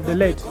brother of the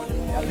late.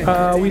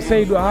 We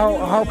said,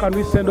 how can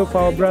we send off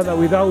our brother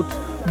without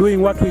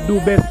doing what we do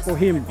best for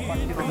him?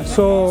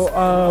 So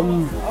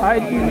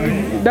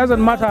it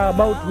doesn't matter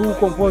about who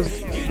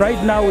composed.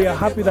 Right now we are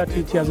happy that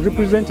it has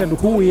represented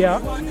who we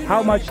are,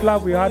 how much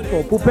love we had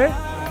for Opupe.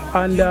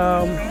 And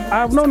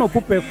I've known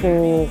Opupe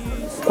for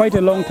quite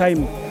a long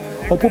time.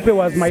 Opupe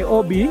was my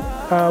OB.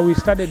 We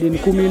studied in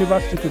Kumi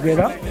University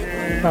together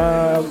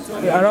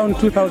around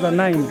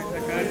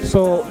 2009.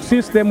 So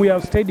since then we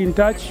have stayed in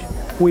touch.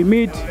 We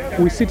meet,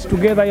 we sit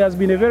together. He has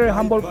been a very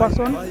humble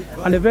person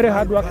and a very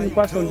hardworking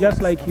person,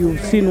 just like you've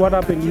seen what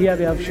happened here.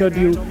 They have showed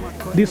you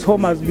this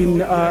home has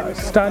been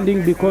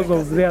standing because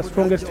of their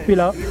strongest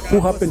pillar, who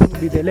happens to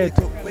be the late.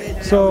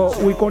 So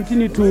we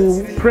continue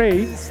to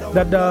pray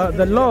that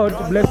the Lord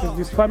blesses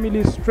this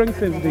family,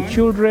 strengthens the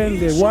children,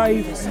 the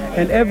wife,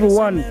 and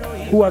everyone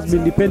who has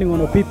been depending on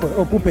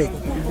Opupe,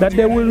 that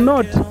they will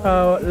not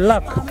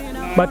lack,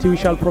 but we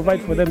shall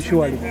provide for them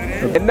surely.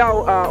 And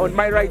now on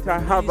my right I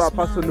have a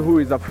person who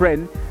is a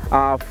friend,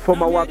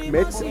 former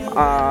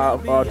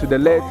workmate to the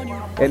late,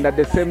 and at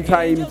the same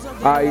time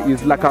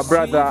is like a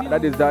brother,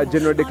 that is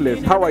General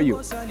Deckless. How are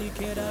you?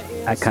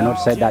 I cannot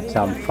say that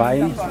I'm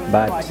fine,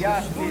 but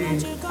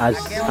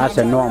as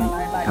a norm,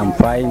 I'm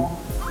fine,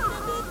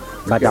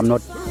 but I'm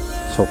not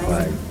so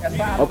fine.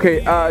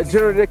 Okay,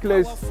 General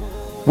Deckless,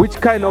 which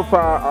kind of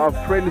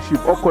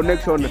friendship or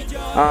connection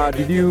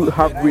did you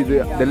have with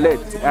the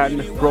late,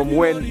 and from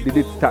when did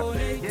it start?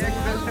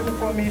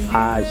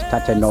 I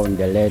started knowing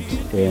the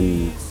late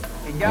in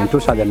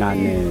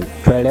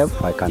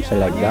 2012, I can say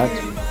like that,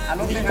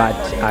 but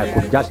I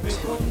could just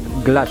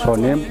glass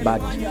on him,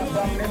 but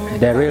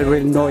the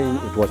real knowing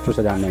it was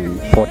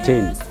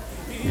 2014.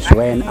 It's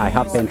when I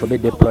happened to be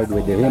deployed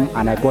with him,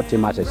 and I got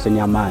him as a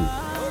senior man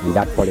in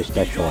that police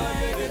station.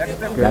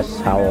 That's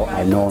how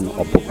I know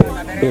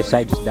Opupe.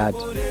 Besides that,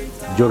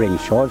 during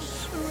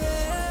shows,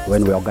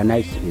 when we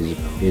organize,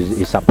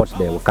 he supports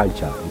the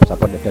culture, he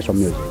supports the Ateso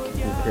music.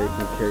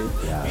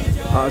 Okay.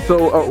 Yeah.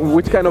 So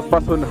which kind of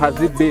person has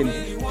he been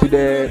to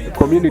the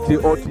community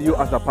or to you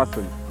as a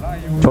person?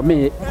 To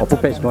me,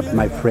 Opupe is not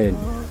my friend.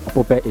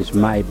 Opupe is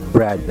my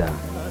brother.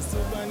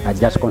 I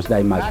just consider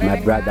him as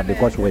my brother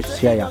because we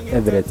share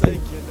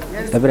everything.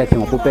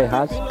 Everything Opupe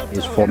has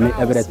is for me,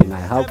 everything I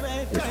have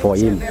is for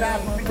him.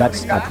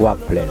 That's at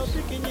workplace.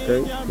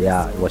 Okay.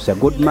 Yeah, he was a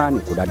good man,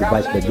 he could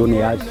advise the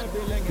juniors.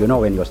 You know,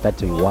 when you're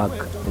starting work,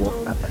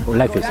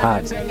 life is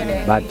hard,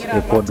 but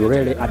he could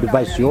really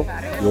advise you.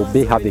 You'll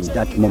be having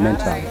that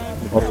momentum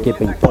of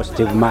keeping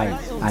positive mind,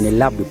 and he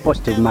loved the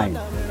positive mind.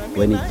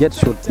 When he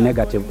gets you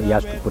negative, he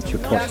has to put you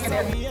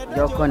positive.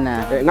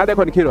 Dokona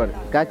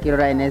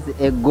kakirora ines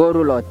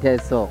egorulo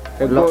teso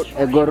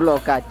egorulo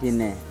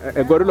katine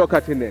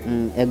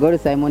egoru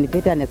Simon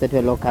Peter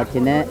nesetwelo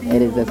katine.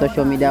 It is a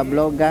social media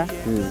blogger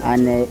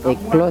and a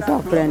closer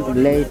friend to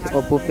late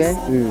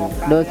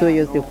Opupe. Those who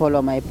used to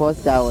follow my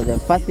post, I was the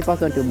first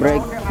person to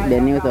break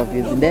the news of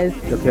his death.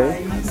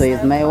 Okay. So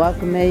he's my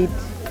workmate.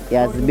 He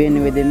has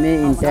been with me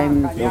in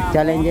times of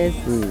challenges.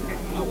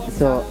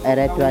 So I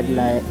write word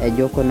like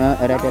Ejokono,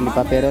 I write like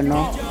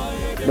Paperono.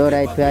 Do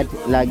write word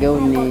like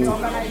Geuni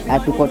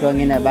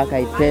Atukotongina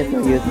Baka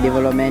Ateso Youth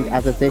Development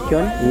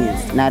Association.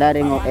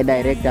 Nararing of a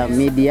director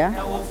media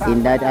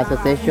in that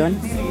association.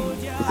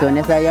 So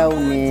Nesaya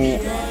uni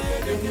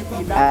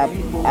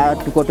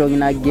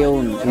Atukotongina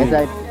Geun.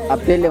 Nesa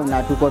apele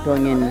una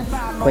Atukotongin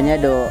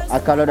Konyedo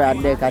Akalodo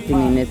Ade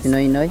Kating in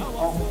Nesinoinoi.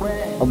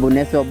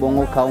 Obuneso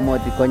bongo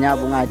kaumoti konya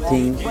bunga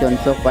ting ton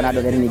so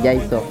panado ni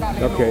jaiso.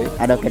 Okay.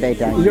 Adoketa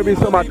ita. You be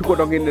so much to go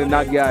in the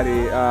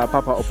Nagyari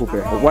Papa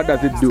Opupe. What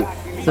does it do?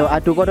 So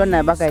atukoto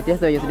na baka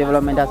Ateso Youth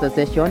Development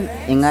Association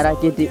ingara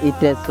kiti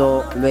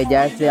Ateso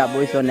lwejase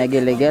aboiso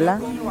negelegela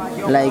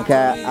like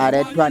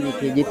aretwa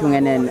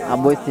nikijitungenen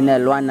aboisine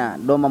lwana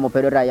doma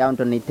mopedora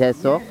yaunto ni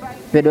Ateso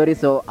pedori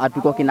so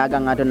atuko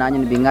kinaga ngato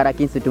nanyin bingara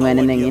kinsi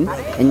tungenenengin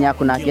enya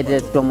kuna kete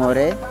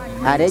stomore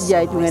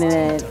areja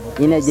itungene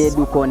ine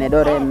jedu kone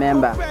dore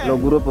member lo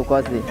grupo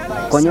kosi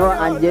konyo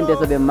anjente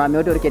so be mami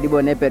otor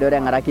kedibo ne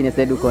pedore ngara kine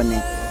sedu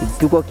kone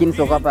tuko kin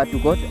so kapa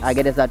tukot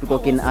agede sa tuko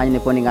kin anyne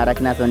poni ngara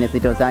kina so ne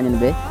sito sanyin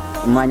be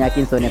manya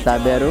kin so ne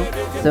saberu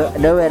so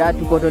dewera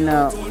tuko to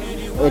na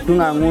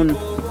etunga ngun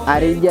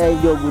arija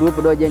jo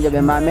grupo do jenje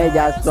be mame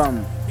ja som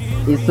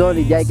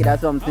isoli jai kida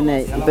som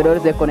sine pedore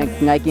se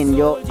connect ngakin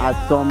jo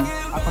asom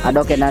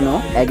adoke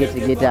nano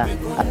egitigita.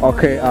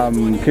 Okay,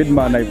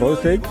 Kidman I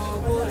voltage.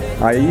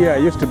 I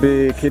used to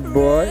be Kid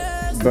Boy,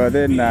 but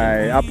then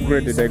I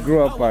upgraded. I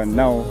grew up and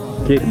now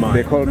Kidman.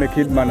 They call me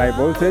Kidman High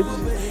Voltage.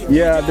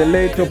 Yeah, the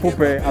late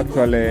Opupe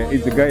actually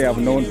is a guy I've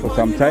known for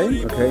some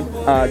time. Okay.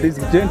 This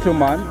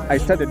gentleman, I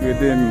started with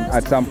him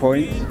at some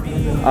point.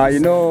 You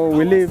know,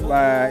 we live.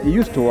 He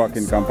used to work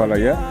in Kampala.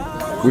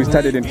 Yeah, we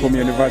studied in Kum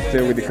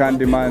University with the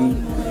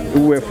Candyman.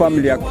 We were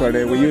family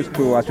actually. We used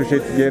to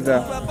associate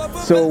together.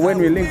 So when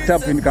we linked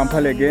up in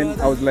Kampala again,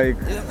 I was like,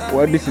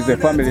 well, this is a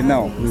family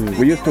now.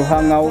 We used to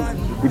hang out.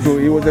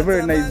 He was a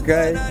very nice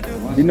guy,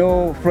 you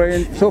know,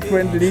 so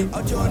friendly.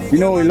 You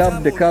know, we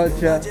love the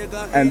culture,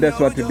 and that's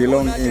what we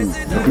belong in.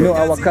 You know,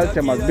 our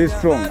culture must be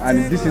strong,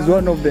 and this is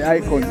one of the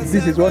icons.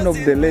 This is one of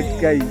the late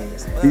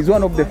guys. He's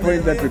one of the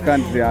friends that we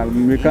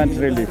can't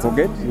really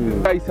forget.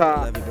 Guys,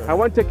 I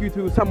want to take you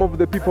to some of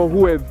the people who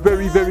were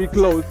very, very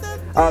close,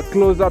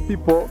 closer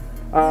people.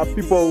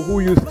 People who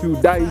used to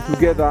dine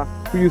together,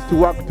 who used to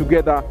work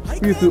together,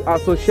 who used to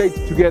associate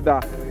together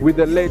with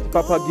the late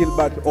Papa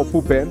Gilbert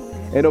Opupe.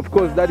 And of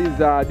course, that is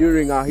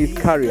during his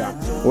career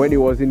when he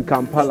was in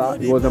Kampala.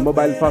 He was a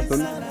mobile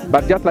person.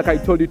 But just like I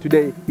told you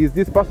today, he's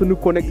this person who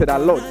connected a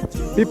lot.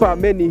 People are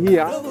many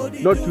here,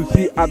 not to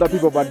see other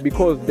people, but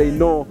because they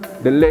know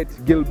the late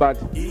Gilbert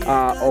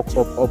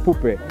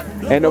Opupe.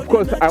 And of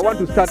course, I want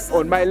to start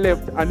on my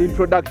left, an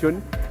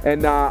introduction.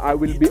 And I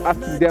will be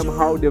asking them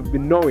how they've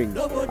been knowing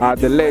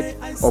the late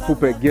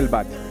Opupe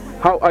Gilbert.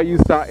 How are you,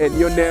 sir, and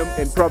your name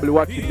and probably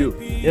what you do?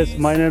 Yes,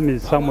 my name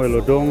is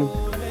Samuel Odong.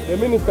 The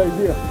minister is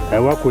here. I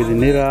work with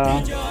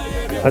NIRA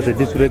as a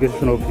district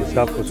registration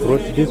officer for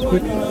Okurut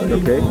district.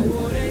 Okay.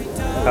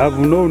 I've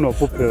known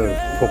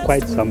Opupe for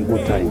quite some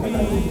good time.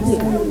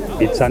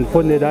 It's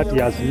unfortunate that he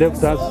has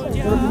left us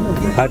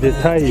at a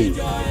time,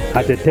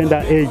 at a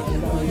tender age,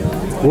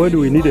 when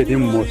we needed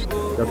him most.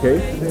 Okay.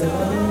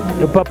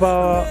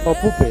 Papa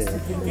Opupe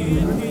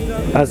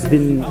has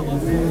been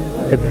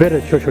a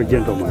very social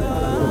gentleman,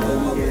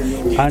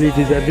 and it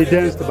is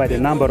evidenced by the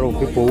number of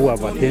people who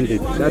have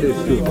attended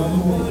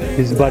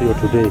his burial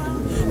today.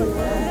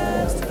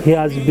 He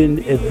has been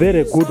a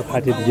very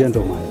good-hearted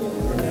gentleman.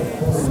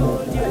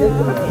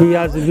 He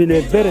has been a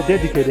very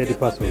dedicated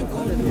person,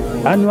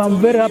 and I'm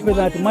very happy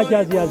that much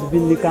as he has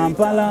been in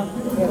Kampala,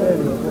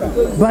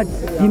 but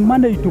he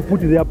managed to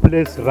put their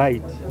place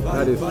right.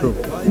 That is true.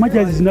 Much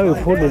as he's now a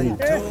fallen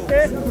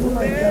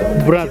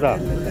brother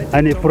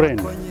and a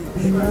friend,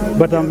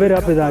 but I'm very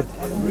happy that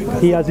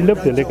he has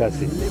left a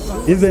legacy.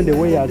 Even the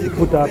way he has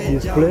put up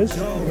his place,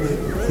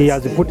 he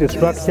has put the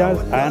structures.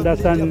 I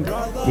understand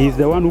he's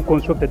the one who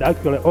constructed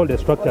actually all the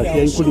structures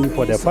here, including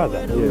for the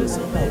father. Yes.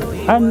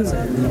 And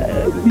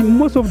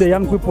most of the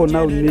young people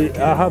now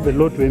have a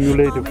lot to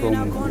emulate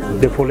from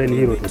the fallen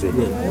hero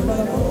today.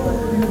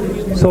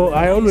 Yes. So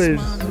I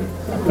always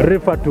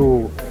refer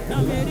to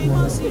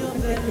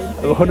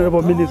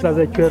Honorable Ministers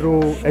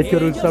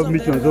Ejoy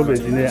submissions always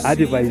in the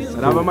advice.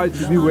 However much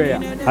you be where?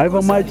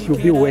 However much you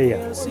be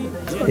where?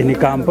 In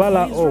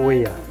Kampala or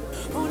where?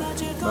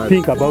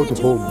 Think about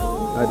home.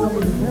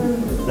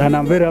 And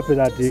I'm very happy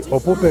that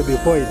Opupe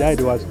before he died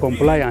was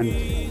compliant.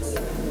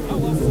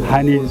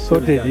 And he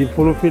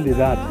fulfilled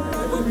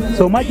that.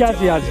 So much as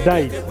he has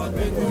died,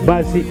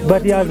 but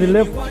he has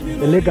left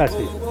a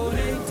legacy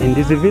in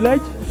this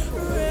village.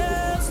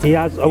 We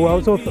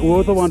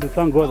also want to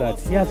thank God that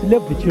he has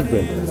left the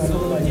children.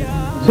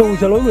 So we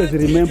shall always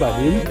remember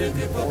him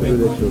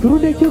through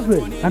the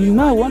children. And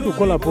now I want to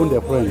call upon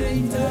the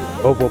friends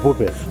of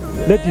Opupe.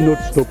 Let it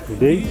not stop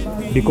today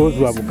because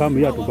we have come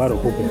here to bury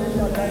Opupe.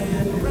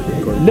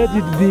 Let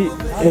it be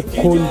a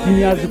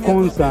continuous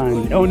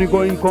concern,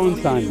 ongoing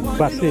concern,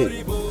 per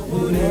se.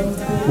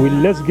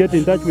 Let's get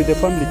in touch with the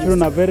family.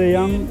 Children are very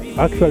young.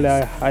 Actually,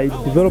 I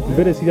developed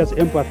very serious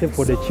empathy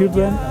for the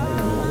children.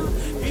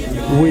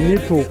 We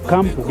need to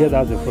come together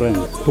as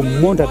friends to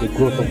monitor the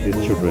growth of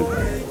these children.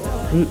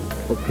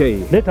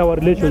 Okay. Let our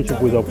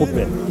relationship with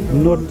Opupe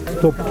not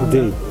stop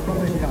today.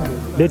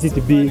 Let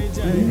it be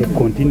a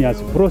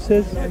continuous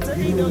process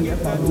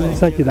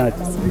such that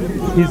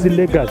his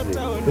legacy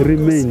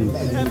remains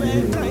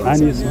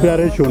and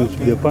inspirations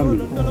to the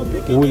family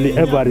will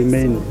ever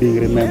remain being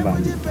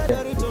remembered.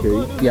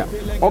 Okay. Yeah.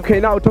 Okay,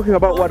 now talking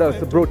about what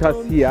has brought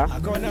us here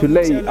to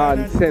lay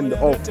and send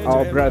off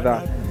our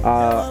brother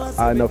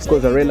and of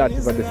course a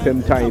relative at the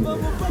same time.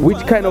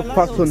 Which kind of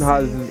person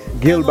has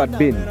Gilbert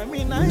been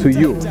to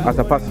you as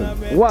a person?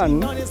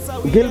 One,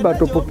 Gilbert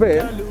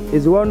Opupe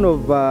is one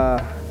of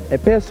a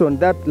person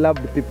that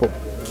loved people.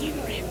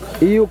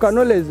 You can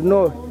always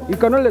know, you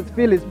can always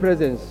feel his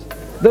presence.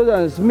 Those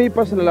ones, me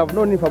personally, I've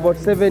known him for about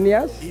 7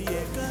 years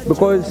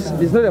because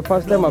it's not the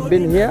first time I've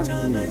been here.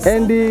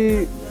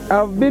 And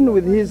I've been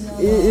with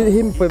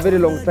him for a very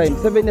long time.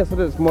 7 years is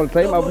not a small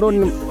time. I've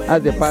known him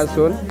as a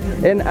person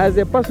and as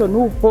a person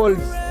who holds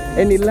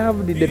and he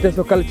loved the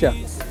Ateso culture.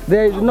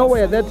 There is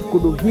nowhere that you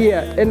could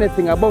hear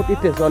anything about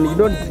Ateso and you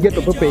don't get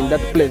Opupe in that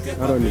place.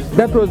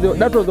 That was the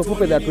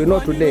Opupe that we know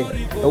today.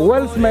 A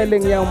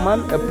well-smiling young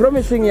man, a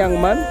promising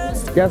young man,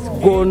 just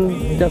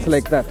gone just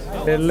like that.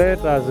 The late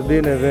has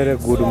been a very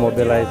good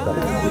mobilizer.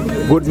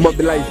 Good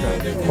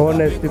mobilizer.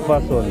 Honest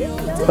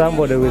person.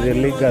 Somebody with a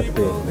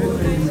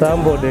legacy.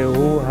 Somebody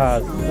who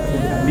has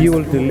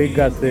built a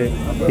legacy.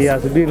 He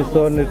has been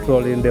so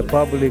neutral in the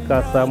public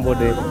as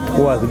somebody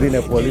who has been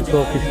a police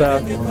officer.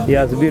 He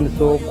has been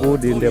so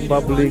good in the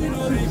public.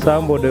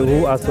 Somebody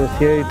who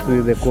associates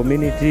with the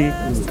community.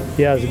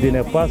 He has been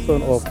a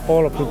person of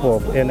all people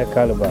of any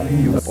caliber.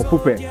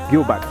 Opupe,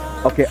 Gilbert.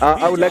 Okay,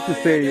 I would like to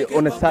say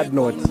on a sad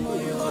note,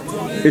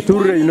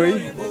 Iture Inoi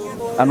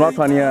and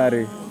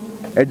Wataniare,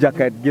 a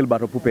jacket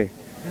Gilbert Opupe,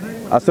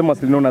 as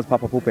famously known as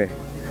Papa Opupe.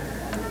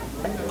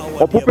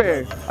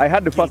 Opupe, I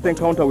had the first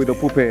encounter with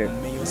Opupe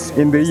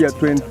in the year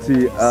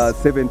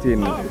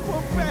 2017,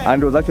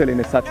 and it was actually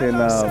in a certain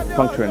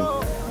function.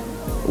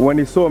 When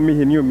he saw me,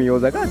 he knew me. He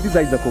was like, ah, this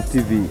guy is a Coke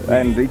TV.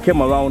 And he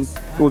came around,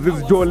 he was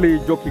this jolly,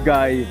 jokey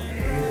guy.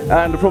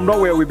 And from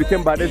nowhere, we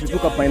became buddies. He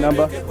took up my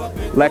number.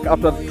 Like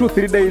after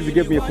 2-3 days, he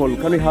gave me a call.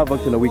 Can we have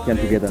actually a weekend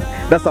together?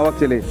 That's how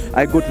actually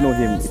I got to know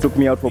him. He took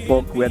me out for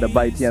pork. We had a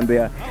bite here and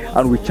there.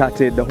 And we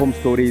chatted the home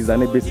stories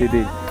and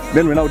ABCD.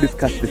 Then we now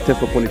discussed the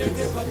taste of politics.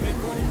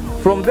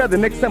 From there, the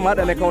next time I had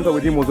an encounter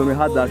with him was when we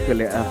had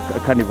actually a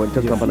carnival,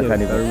 just Kampala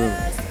carnival.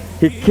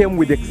 He came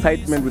with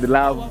excitement, with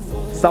love,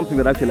 something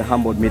that actually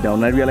humbled me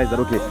down. I realized that,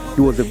 okay,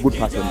 he was a good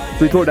person.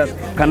 So he told us,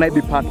 can I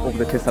be part of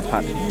the Tessa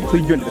part? So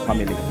he joined the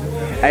family.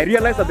 I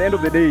realized at the end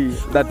of the day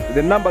that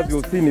the numbers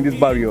you've seen in this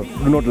barrio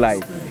do not lie.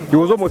 He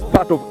was almost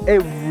part of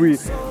every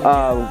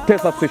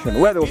Tessa session.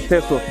 Where there was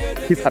Tessa,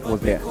 his heart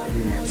was there.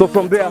 So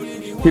from there,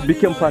 he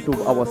became part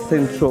of our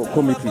central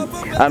committee.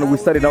 And we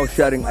started out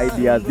sharing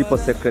ideas, deeper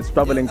secrets,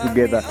 traveling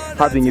together,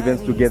 having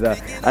events together,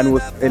 and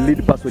was a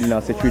lead person in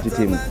our security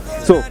team.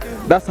 So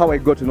that's how I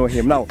got to know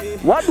him. Now,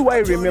 what do I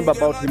remember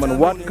about him and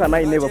what can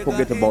I never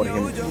forget about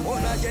him?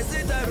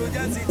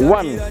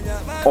 One,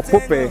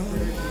 Opupe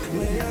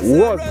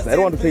was, I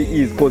don't want to say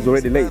is because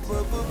already late,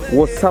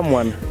 was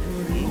someone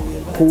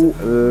who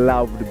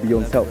loved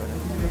beyond self.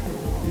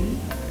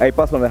 I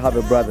personally have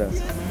a brother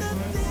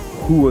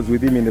who was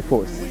with him in the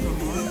force,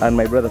 and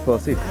my brother fell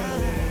sick,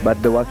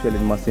 but they were actually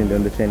in Masinde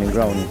on the training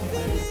ground.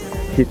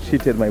 He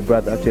treated my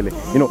brother actually,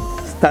 you know,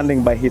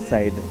 standing by his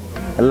side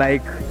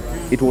like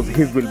it was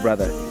his real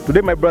brother.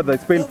 Today my brother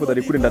is painful that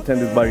he couldn't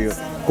attend this burial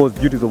because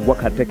duties of work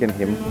had taken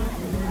him.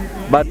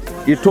 But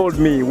he told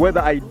me, whether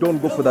I don't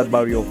go for that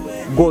burial,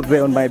 go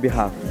there on my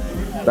behalf.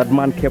 That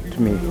man kept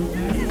me.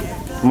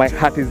 My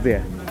heart is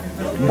there.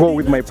 Go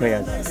with my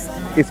prayers.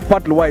 It's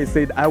partly why I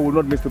said I will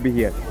not miss to be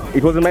here.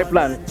 It wasn't my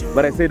plan,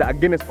 but I said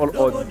against all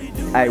odds,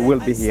 I will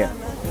be here.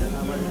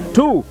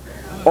 Two,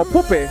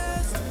 Opupe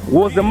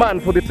was the man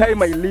for the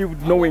time I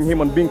lived knowing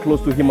him and being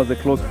close to him as a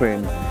close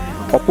friend.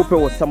 Opupe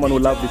was someone who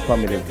loved his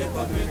family.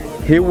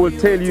 He will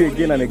tell you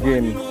again and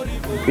again,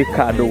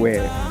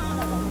 Ikadowe,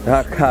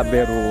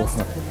 Akabero,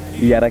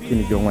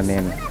 Yarakini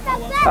Jongwanen.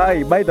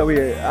 By the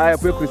way, I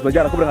appeal Christmas,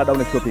 I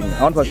down shopping.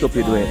 I want to shop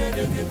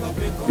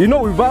it. You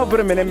know, we have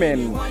very many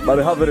men, but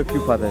we have very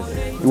few fathers.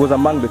 He was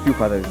among the few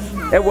fathers.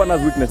 Everyone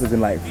has weaknesses in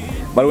life.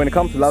 But when it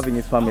comes to loving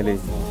his family,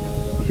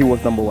 he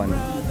was number one.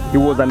 He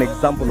was an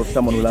example of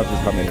someone who loves his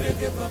family.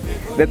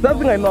 The third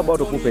thing I know about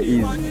Opupe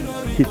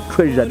is he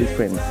treasured his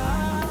friends.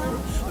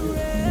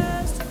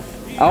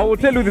 I will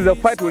tell you there's a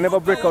fight will never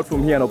break out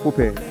from here and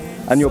Opupe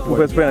and your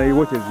Opupe's friend and he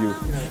watches you.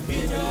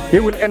 He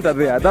will enter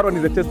there. That one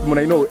is a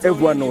testimony I know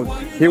everyone knows.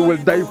 He will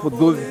die for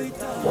those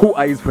who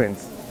are his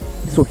friends.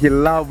 So he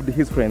loved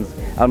his friends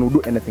and would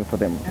do anything for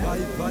them.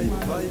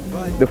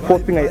 The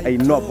fourth thing I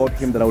know about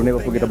him that I will never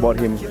forget about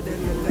him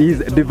is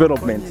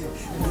development.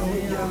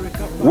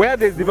 Where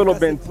there's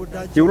development,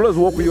 he will always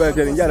walk with you and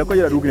tell you,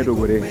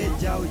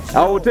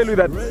 I will tell you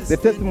that the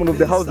testimony of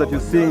the house that you're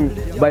seeing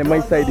by my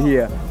side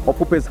here,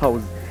 Opupe's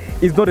house,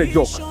 is not a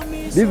joke.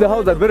 This is the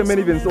house that very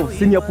many even of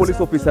senior police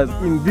officers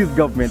in this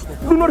government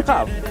do not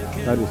have.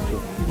 That is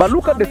true. But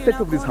look at the state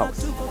of this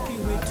house.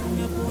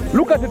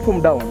 Look at it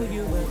from down.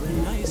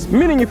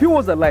 Meaning if he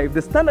was alive,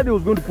 the standard he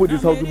was going to put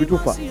this house would be too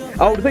far.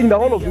 I would say in the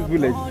whole of this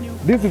village,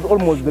 this is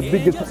almost the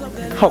biggest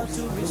house.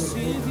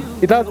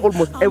 It has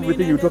almost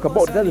everything you talk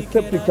about. That's a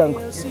septic tank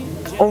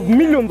of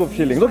millions of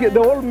shillings. Okay,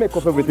 the whole make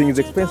of everything is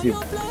expensive.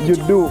 You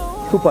do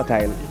super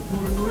tile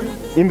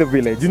in the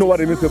village. You know what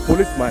it means to a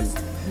policeman?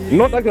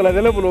 Not actually at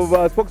the level of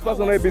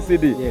spokesperson or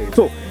ABCD. Yeah.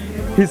 So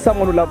he's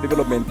someone who loves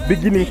development,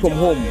 beginning from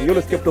home. He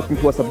always kept talking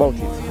to us about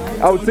it.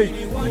 I would say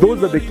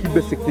those are the key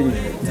basic things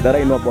that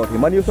I know about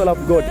him. And he also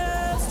loved God.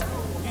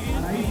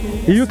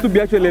 He used to be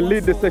actually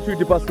lead the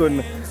security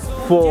person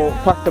for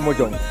Pastor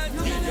Mojong.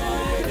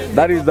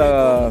 That is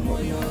the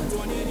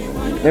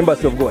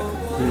embassy of God.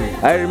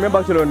 I remember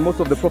actually when most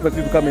of the prophets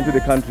used to come into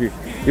the country,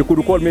 he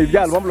could call me,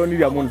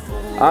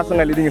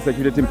 leading a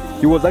security team.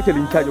 He was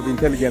actually in charge of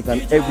intelligence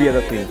and every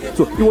other thing.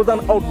 So he was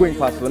an outgoing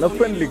person, a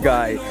friendly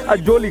guy, a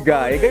jolly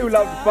guy, a guy who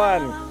loved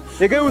fun,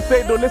 a guy who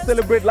said, "Oh, let's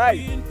celebrate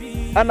life."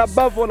 And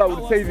above all, I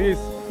would say this: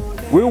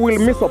 we will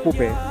miss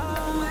Opupe,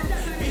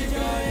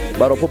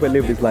 but Opupe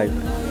lived his life.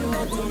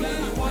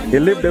 He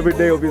lived every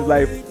day of his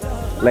life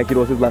like it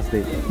was his last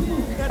day.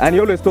 And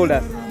he always told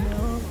us,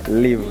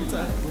 live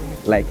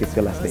like it's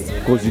your last day,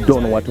 because you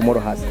don't know what tomorrow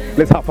has.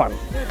 Let's have fun.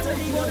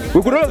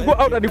 We could always go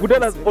out and he could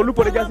tell us,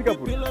 Olupo de Jasika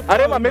food.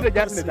 Arema made a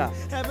Jasnita.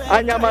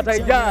 Anyamata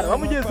Ijar.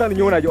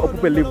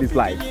 Opupe lived his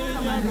life.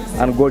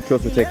 And God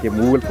chose to take him.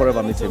 We will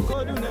forever miss him.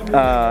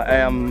 I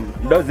am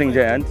Dozing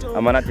Giant.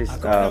 I'm an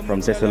artist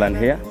from Sesulan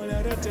here,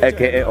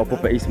 aka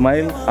Opupe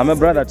Ismail. I'm a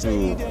brother to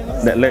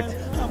the late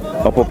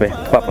Opupe,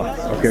 Papa.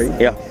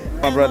 Okay. Yeah.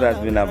 My brother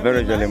has been a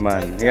very jolly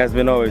man. He has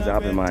been always a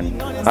happy man.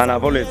 And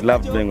I've always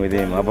loved being with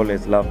him. I've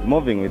always loved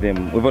moving with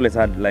him. We've always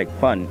had like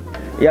fun.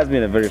 He has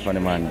been a very funny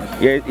man.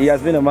 He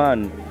has been a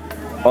man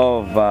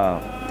of,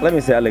 let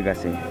me say, a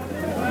legacy.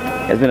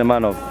 He has been a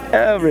man of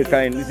every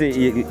kind. You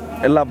see,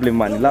 a lovely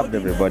man. He loved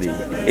everybody.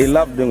 He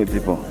loved being with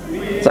people.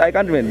 So I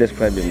can't even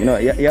describe him. You know,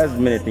 he has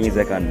many things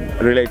I can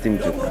relate him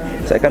to.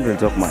 So I can't really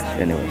talk much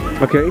anyway.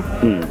 Okay.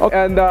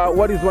 And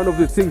what is one of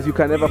the things you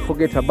can never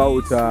forget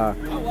about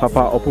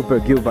Papa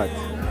Opupe Gilbert?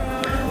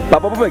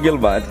 Papa Opupe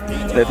Gilbert,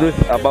 the truth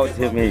about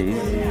him is,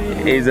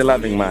 he's a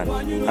loving man.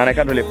 And I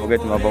can't really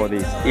forget him about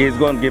this. He's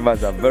going to give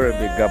us a very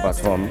big gap at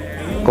home,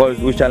 because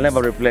we shall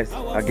never replace,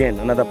 again,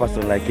 another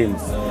person like him.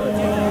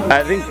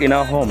 I think in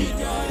our home,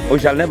 we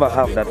shall never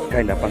have that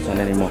kind of person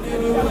anymore,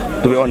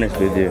 to be honest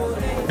with you.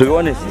 To be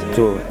honest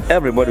to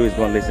everybody who is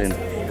going to listen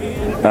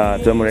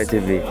to Emuria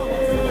TV,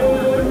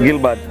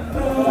 Gilbert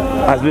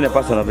has been a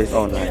person of his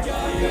own life.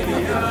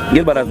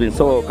 Gilbert has been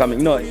so welcoming.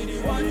 You know,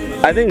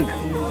 I think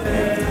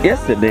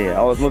yesterday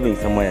I was moving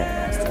somewhere.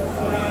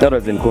 That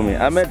was in Kumi.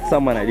 I met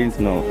someone I didn't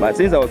know. But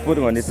since I was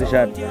putting on this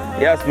t-shirt,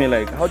 he asked me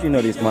like, "How do you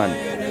know this man?"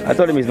 I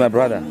told him he's my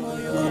brother.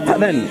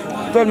 And then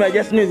he told me I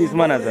just knew this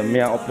man as a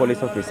mere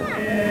police officer.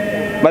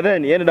 But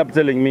then he ended up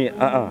telling me,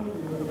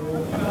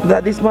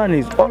 that this man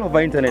is all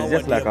over internet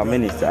just like a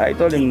minister. I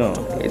told him no.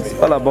 It's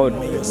all about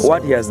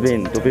what he has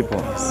been to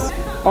people.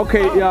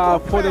 Okay,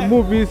 for the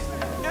movies,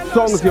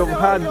 songs you've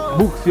heard,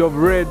 books you've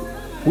read,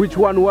 which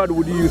one word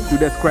would you use to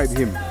describe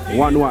him?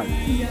 One word.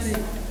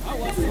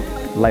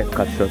 Life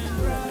cut short.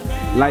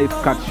 Life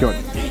cut short.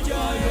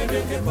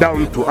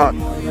 Down to earth.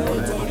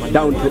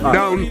 Down to earth.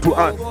 Down to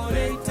earth.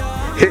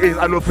 He is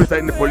an officer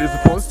in the police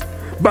force,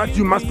 but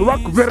you must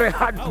work very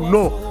hard to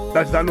know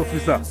that he's an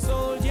officer.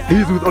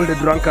 He's with all the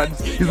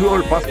drunkards, he's with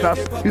all pastors,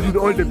 he's with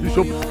all the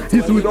bishops,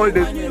 he's with all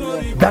the...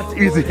 That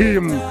is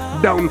him,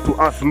 down to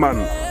earth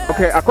man.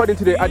 Okay, according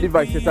to the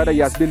advices that he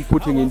has been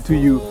putting into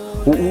you,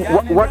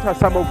 what are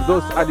some of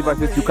those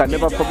advices you can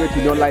never forget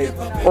in your life?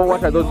 Or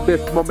what are those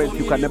best moments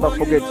you can never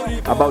forget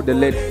about the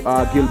late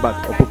Gilbert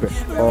Opupe?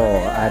 Oh,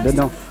 I don't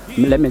know.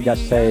 Let me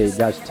just say,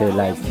 like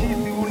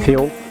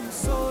few.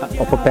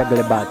 Opupe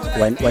Gilbert,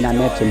 when I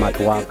met him at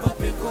work,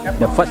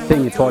 the first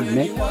thing he told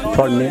me,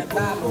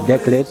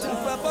 Declares,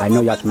 I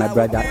know you're my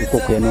brother,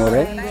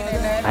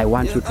 I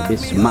want you to be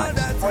smart.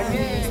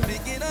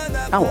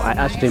 Oh, I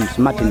asked him,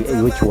 smart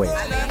in which way?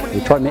 He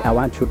told me, I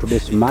want you to be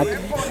smart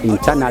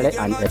internally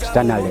and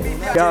externally.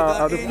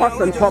 Yeah, the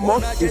first and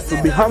foremost is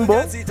to be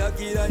humble.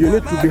 You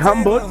need to be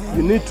humble.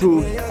 You need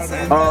to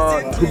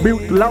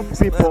love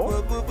people.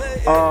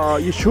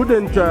 You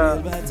shouldn't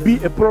be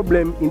a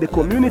problem in the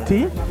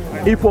community.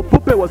 If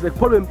Opupe was a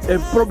problem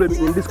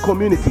in this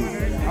community,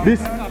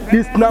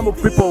 this number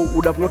of people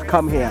would have not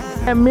come here.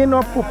 I'm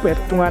not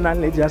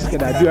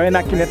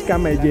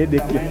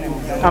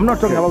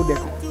talking about the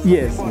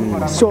yes.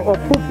 So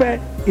Opupe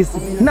is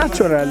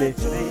naturally,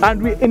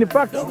 and we, in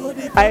fact,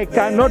 I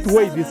cannot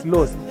weigh this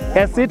loss.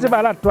 Esiti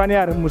bala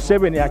twanyari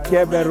Museveni ya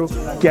Keberu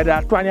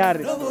kiada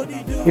twanyari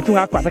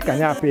itunga kwa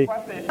takanyape.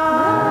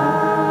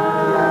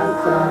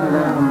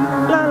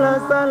 Lala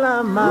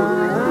salama,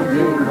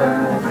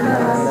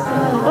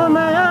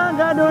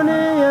 umayanga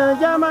dunia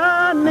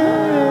jamani.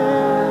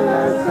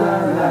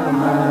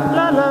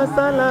 Lala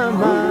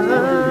salama,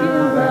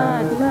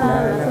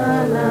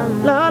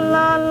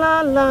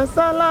 lala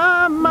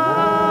salama,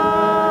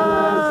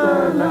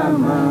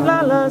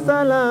 lala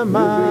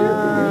salama.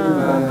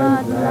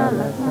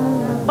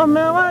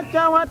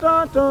 Umewacha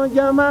watoto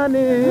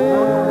jamani,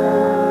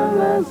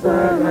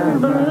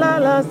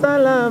 lala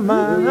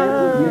salama.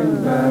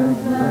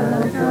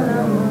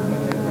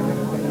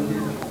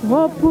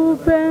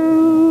 Opupe,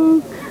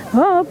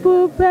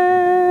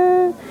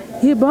 Opupe,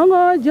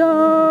 ibongo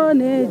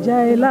jone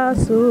jaila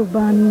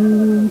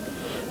suban,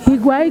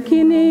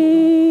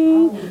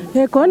 igwaikini,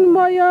 ekon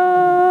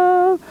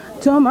moyo,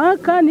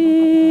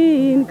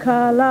 Tomakanin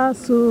kala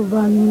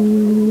suban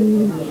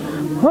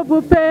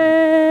Opupe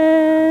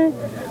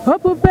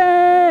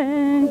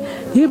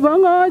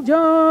Ibongo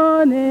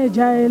Jone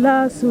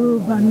Jaila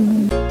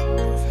suban.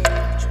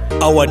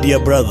 Our dear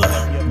brother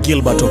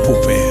Gilbert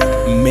Opupe,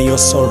 may your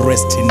soul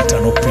rest in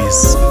eternal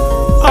peace.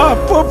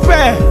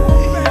 Opupe,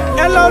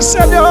 hello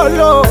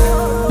Sadolo.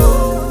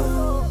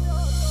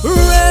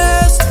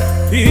 Rest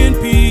in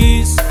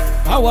peace,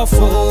 our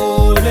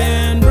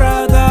fallen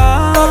brother.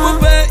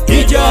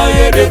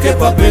 Ejoy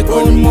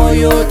Dolopiiko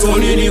moyo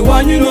tonini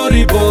wanyuno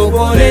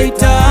ribobo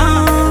later.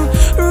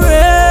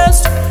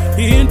 Rest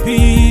in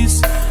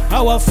peace,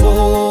 our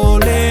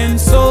fallen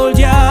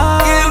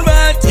soldier.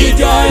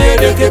 Ejoy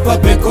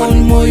Dolopiiko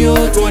moyo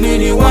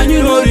tonini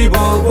wanyuno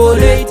ribobo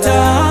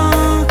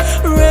later.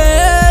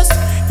 Rest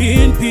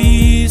in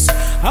peace,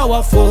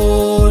 our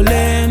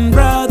fallen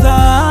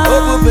brother.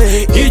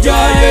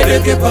 Ejoy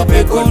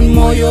Dolopiiko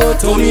moyo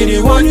tonini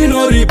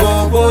wanyuno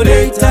ribobo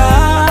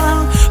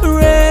later.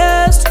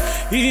 Rest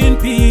in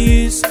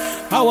peace,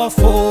 our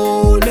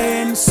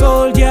fallen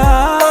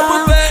soldier.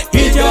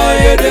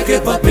 Ejoy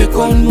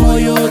Dolopiiko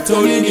moyo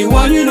tonini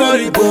wanyuno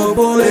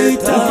ribobo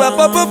later.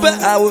 Papa,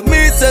 I will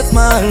miss that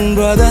man,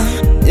 brother.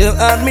 You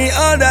and me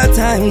all the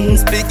time,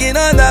 speaking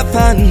on the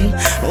fun.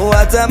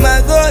 What am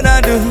I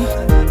gonna do?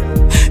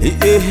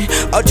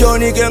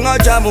 Achoni kenga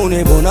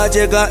chamune bona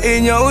cheka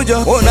inyo ujo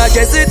ona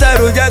chesita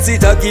ruja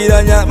sita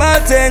kiranya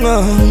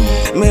matengo.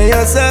 May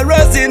your soul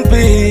rest in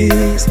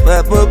peace,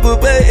 Papa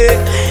Opupe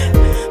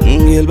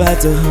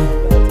Gilbert.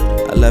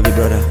 I love you,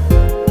 brother.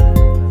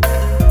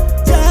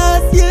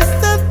 Just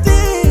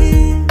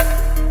yesterday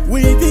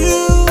with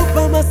you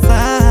by my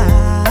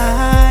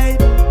side,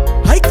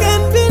 I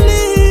can't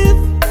believe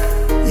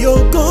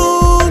you're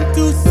gone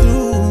too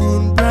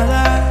soon,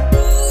 brother.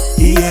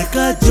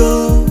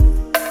 Iekajo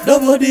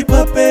nobody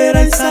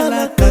papera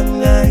isala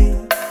kangai.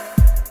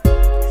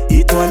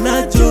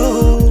 Itwana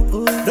jo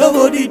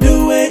nobody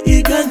do it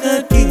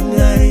iganga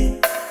kingai.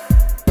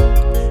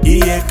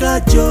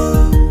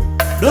 Iekajo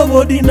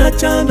nobody na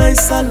chana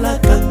isala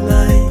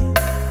kangai.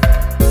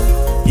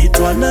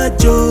 Itwana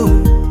jo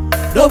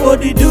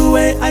nobody do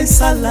it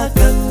isala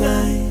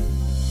kangai.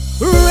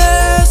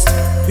 Rest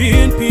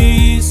in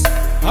peace,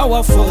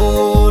 our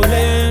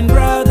fallen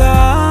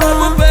brother.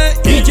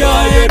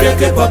 Ejoy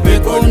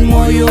Dolopiiko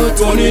moyo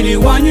tonini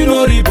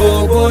wanyuno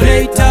ribobo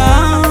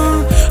later.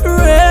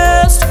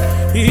 Rest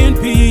in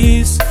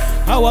peace,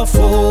 our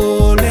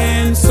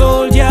fallen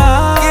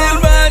soldier.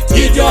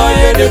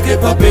 Ejoy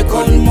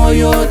Dolopiiko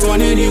moyo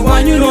tonini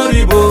wanyuno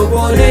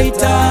ribobo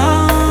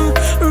later.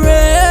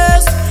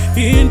 Rest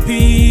in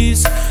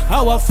peace,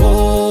 our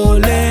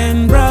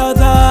fallen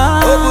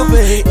brother.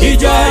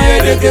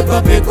 Ejoy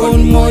Dolopiiko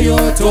moyo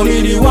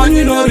tonini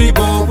wanyuno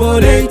ribobo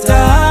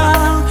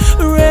later.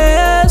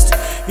 Rest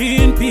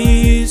in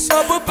peace,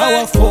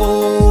 our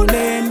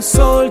fallen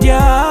soldier.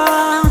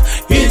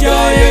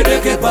 Ejoy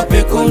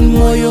Dolopiiko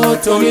moyo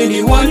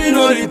tonini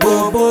wanyuno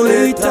ribobo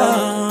later.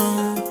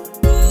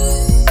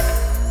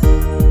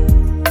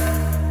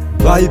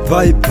 Bye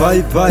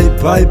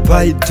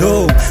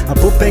do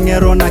Opupe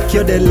Ngora na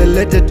kiode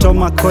lelete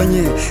toma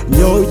konye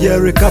Nyo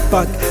ye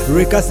kapak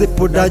rikasi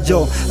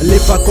pudajo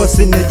Lipa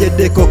kosi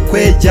nejedeko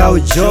kweja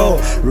ujo.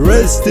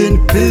 Rest in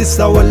peace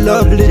our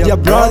lovely dear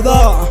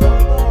brother.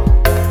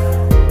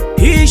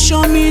 He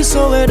showed me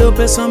so Edo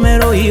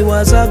Somero, he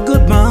was a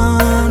good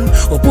man.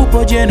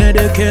 Opupo jene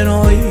de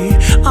kenoi.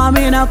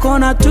 Amina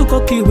kona tuko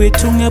kiwi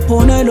tunge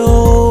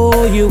ponelo.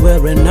 You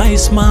were a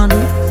nice man.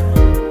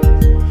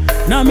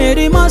 Now may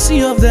the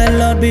mercy of the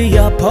Lord be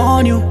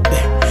upon you.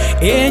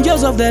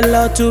 Angels of the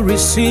Lord to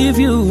receive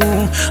you.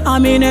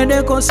 Amina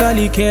de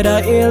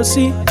kosalikeda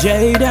LC,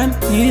 Jaden,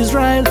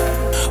 Israel.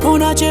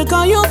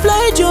 Unacheka you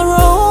played your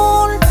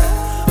role.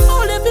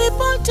 All the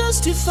people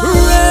testify.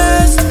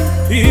 Rest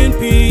in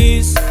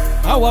peace,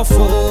 our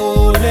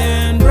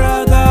fallen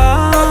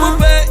brother.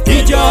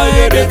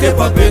 Ejoy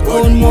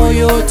Dolopiiko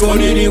moyo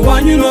tonini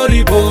wanyuno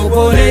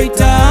ribobo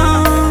later.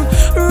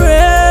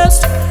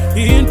 Rest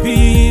in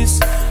peace,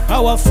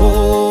 our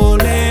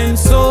fallen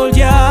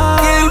soldier.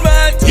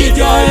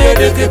 Ejoy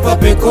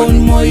Dolopiiko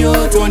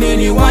moyo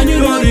tonini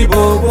wanyuno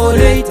ribobo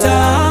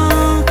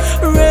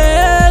later.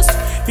 Rest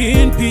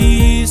in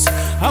peace,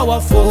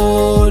 our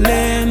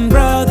fallen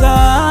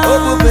brother.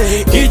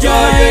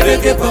 Ejoy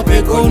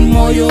Dolopiiko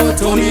moyo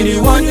tonini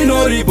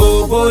wanyuno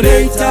ribobo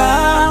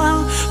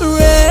later.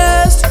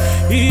 Rest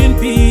in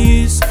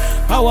peace,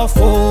 our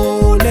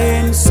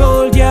fallen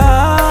soldier.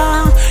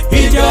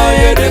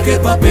 Ejoy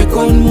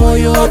Dolopiiko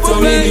moyo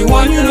tonini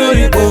wanyuno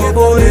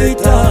ribobo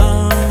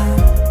later.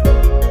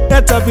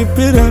 Eta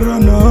vipira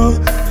rono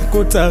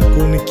kuta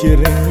kun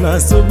kiring la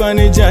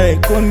subani jae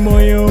kun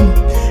moyum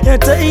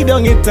eta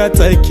idong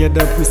itata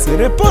ikeda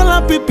pusire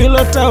pola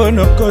pipilo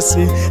tawono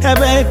kosi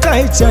ebe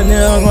tai chane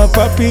ongo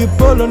papi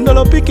polo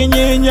ndolo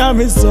pikinyi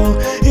nyamiso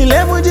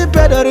ile muji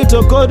pedori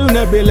tokodu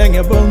ne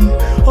bilenge bom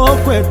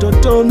okwe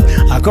totom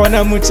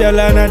akona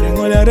muchalana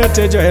dengole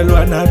rete jo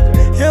elwana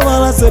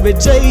ewala sebe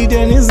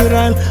jaden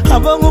Israel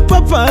abongu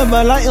papa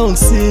bala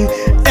ilsi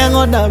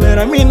engo da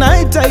vera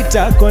mina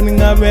itaita kon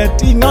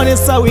ngabeti ngone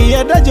sawi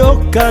eda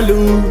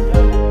jokalu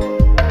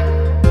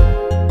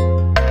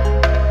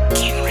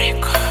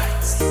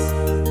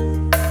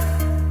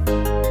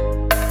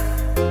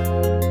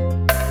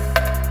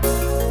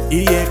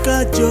Iye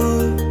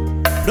kajo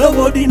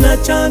nobody na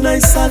chana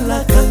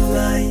isala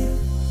kangai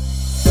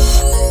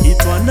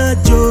Itwana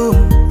jo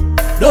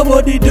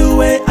nobody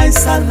do it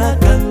isala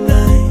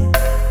kangai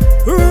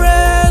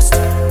Rest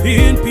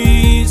in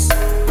peace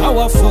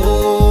our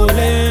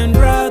fallen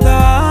brother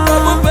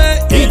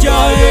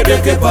Ejoy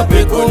deke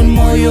pape kon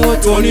moyo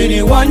Tony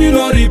ni wanyu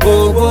no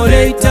ribobo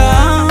later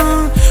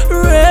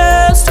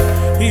Rest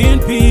in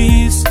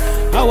peace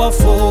our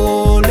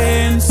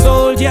fallen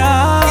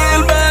soldier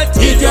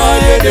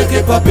Ejoy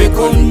deke pape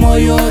kon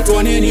moyo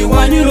Tony ni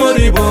wanyu no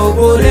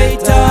ribobo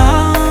later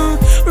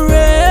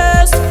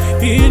Rest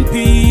in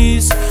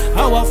peace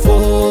our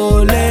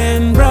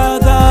fallen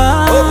brother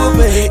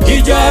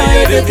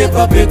Ejoy deke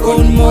pape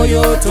kon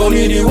moyo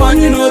Tony ni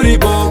wanyu no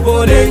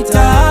ribobo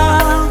later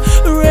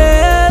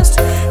Rest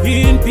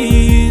in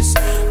peace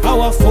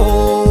our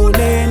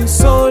fallen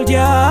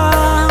soldier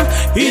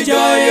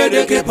Ejoy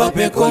deke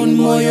pape kon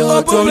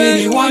moyo Tony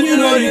ni wanyu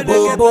no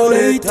ribobo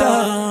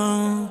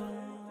later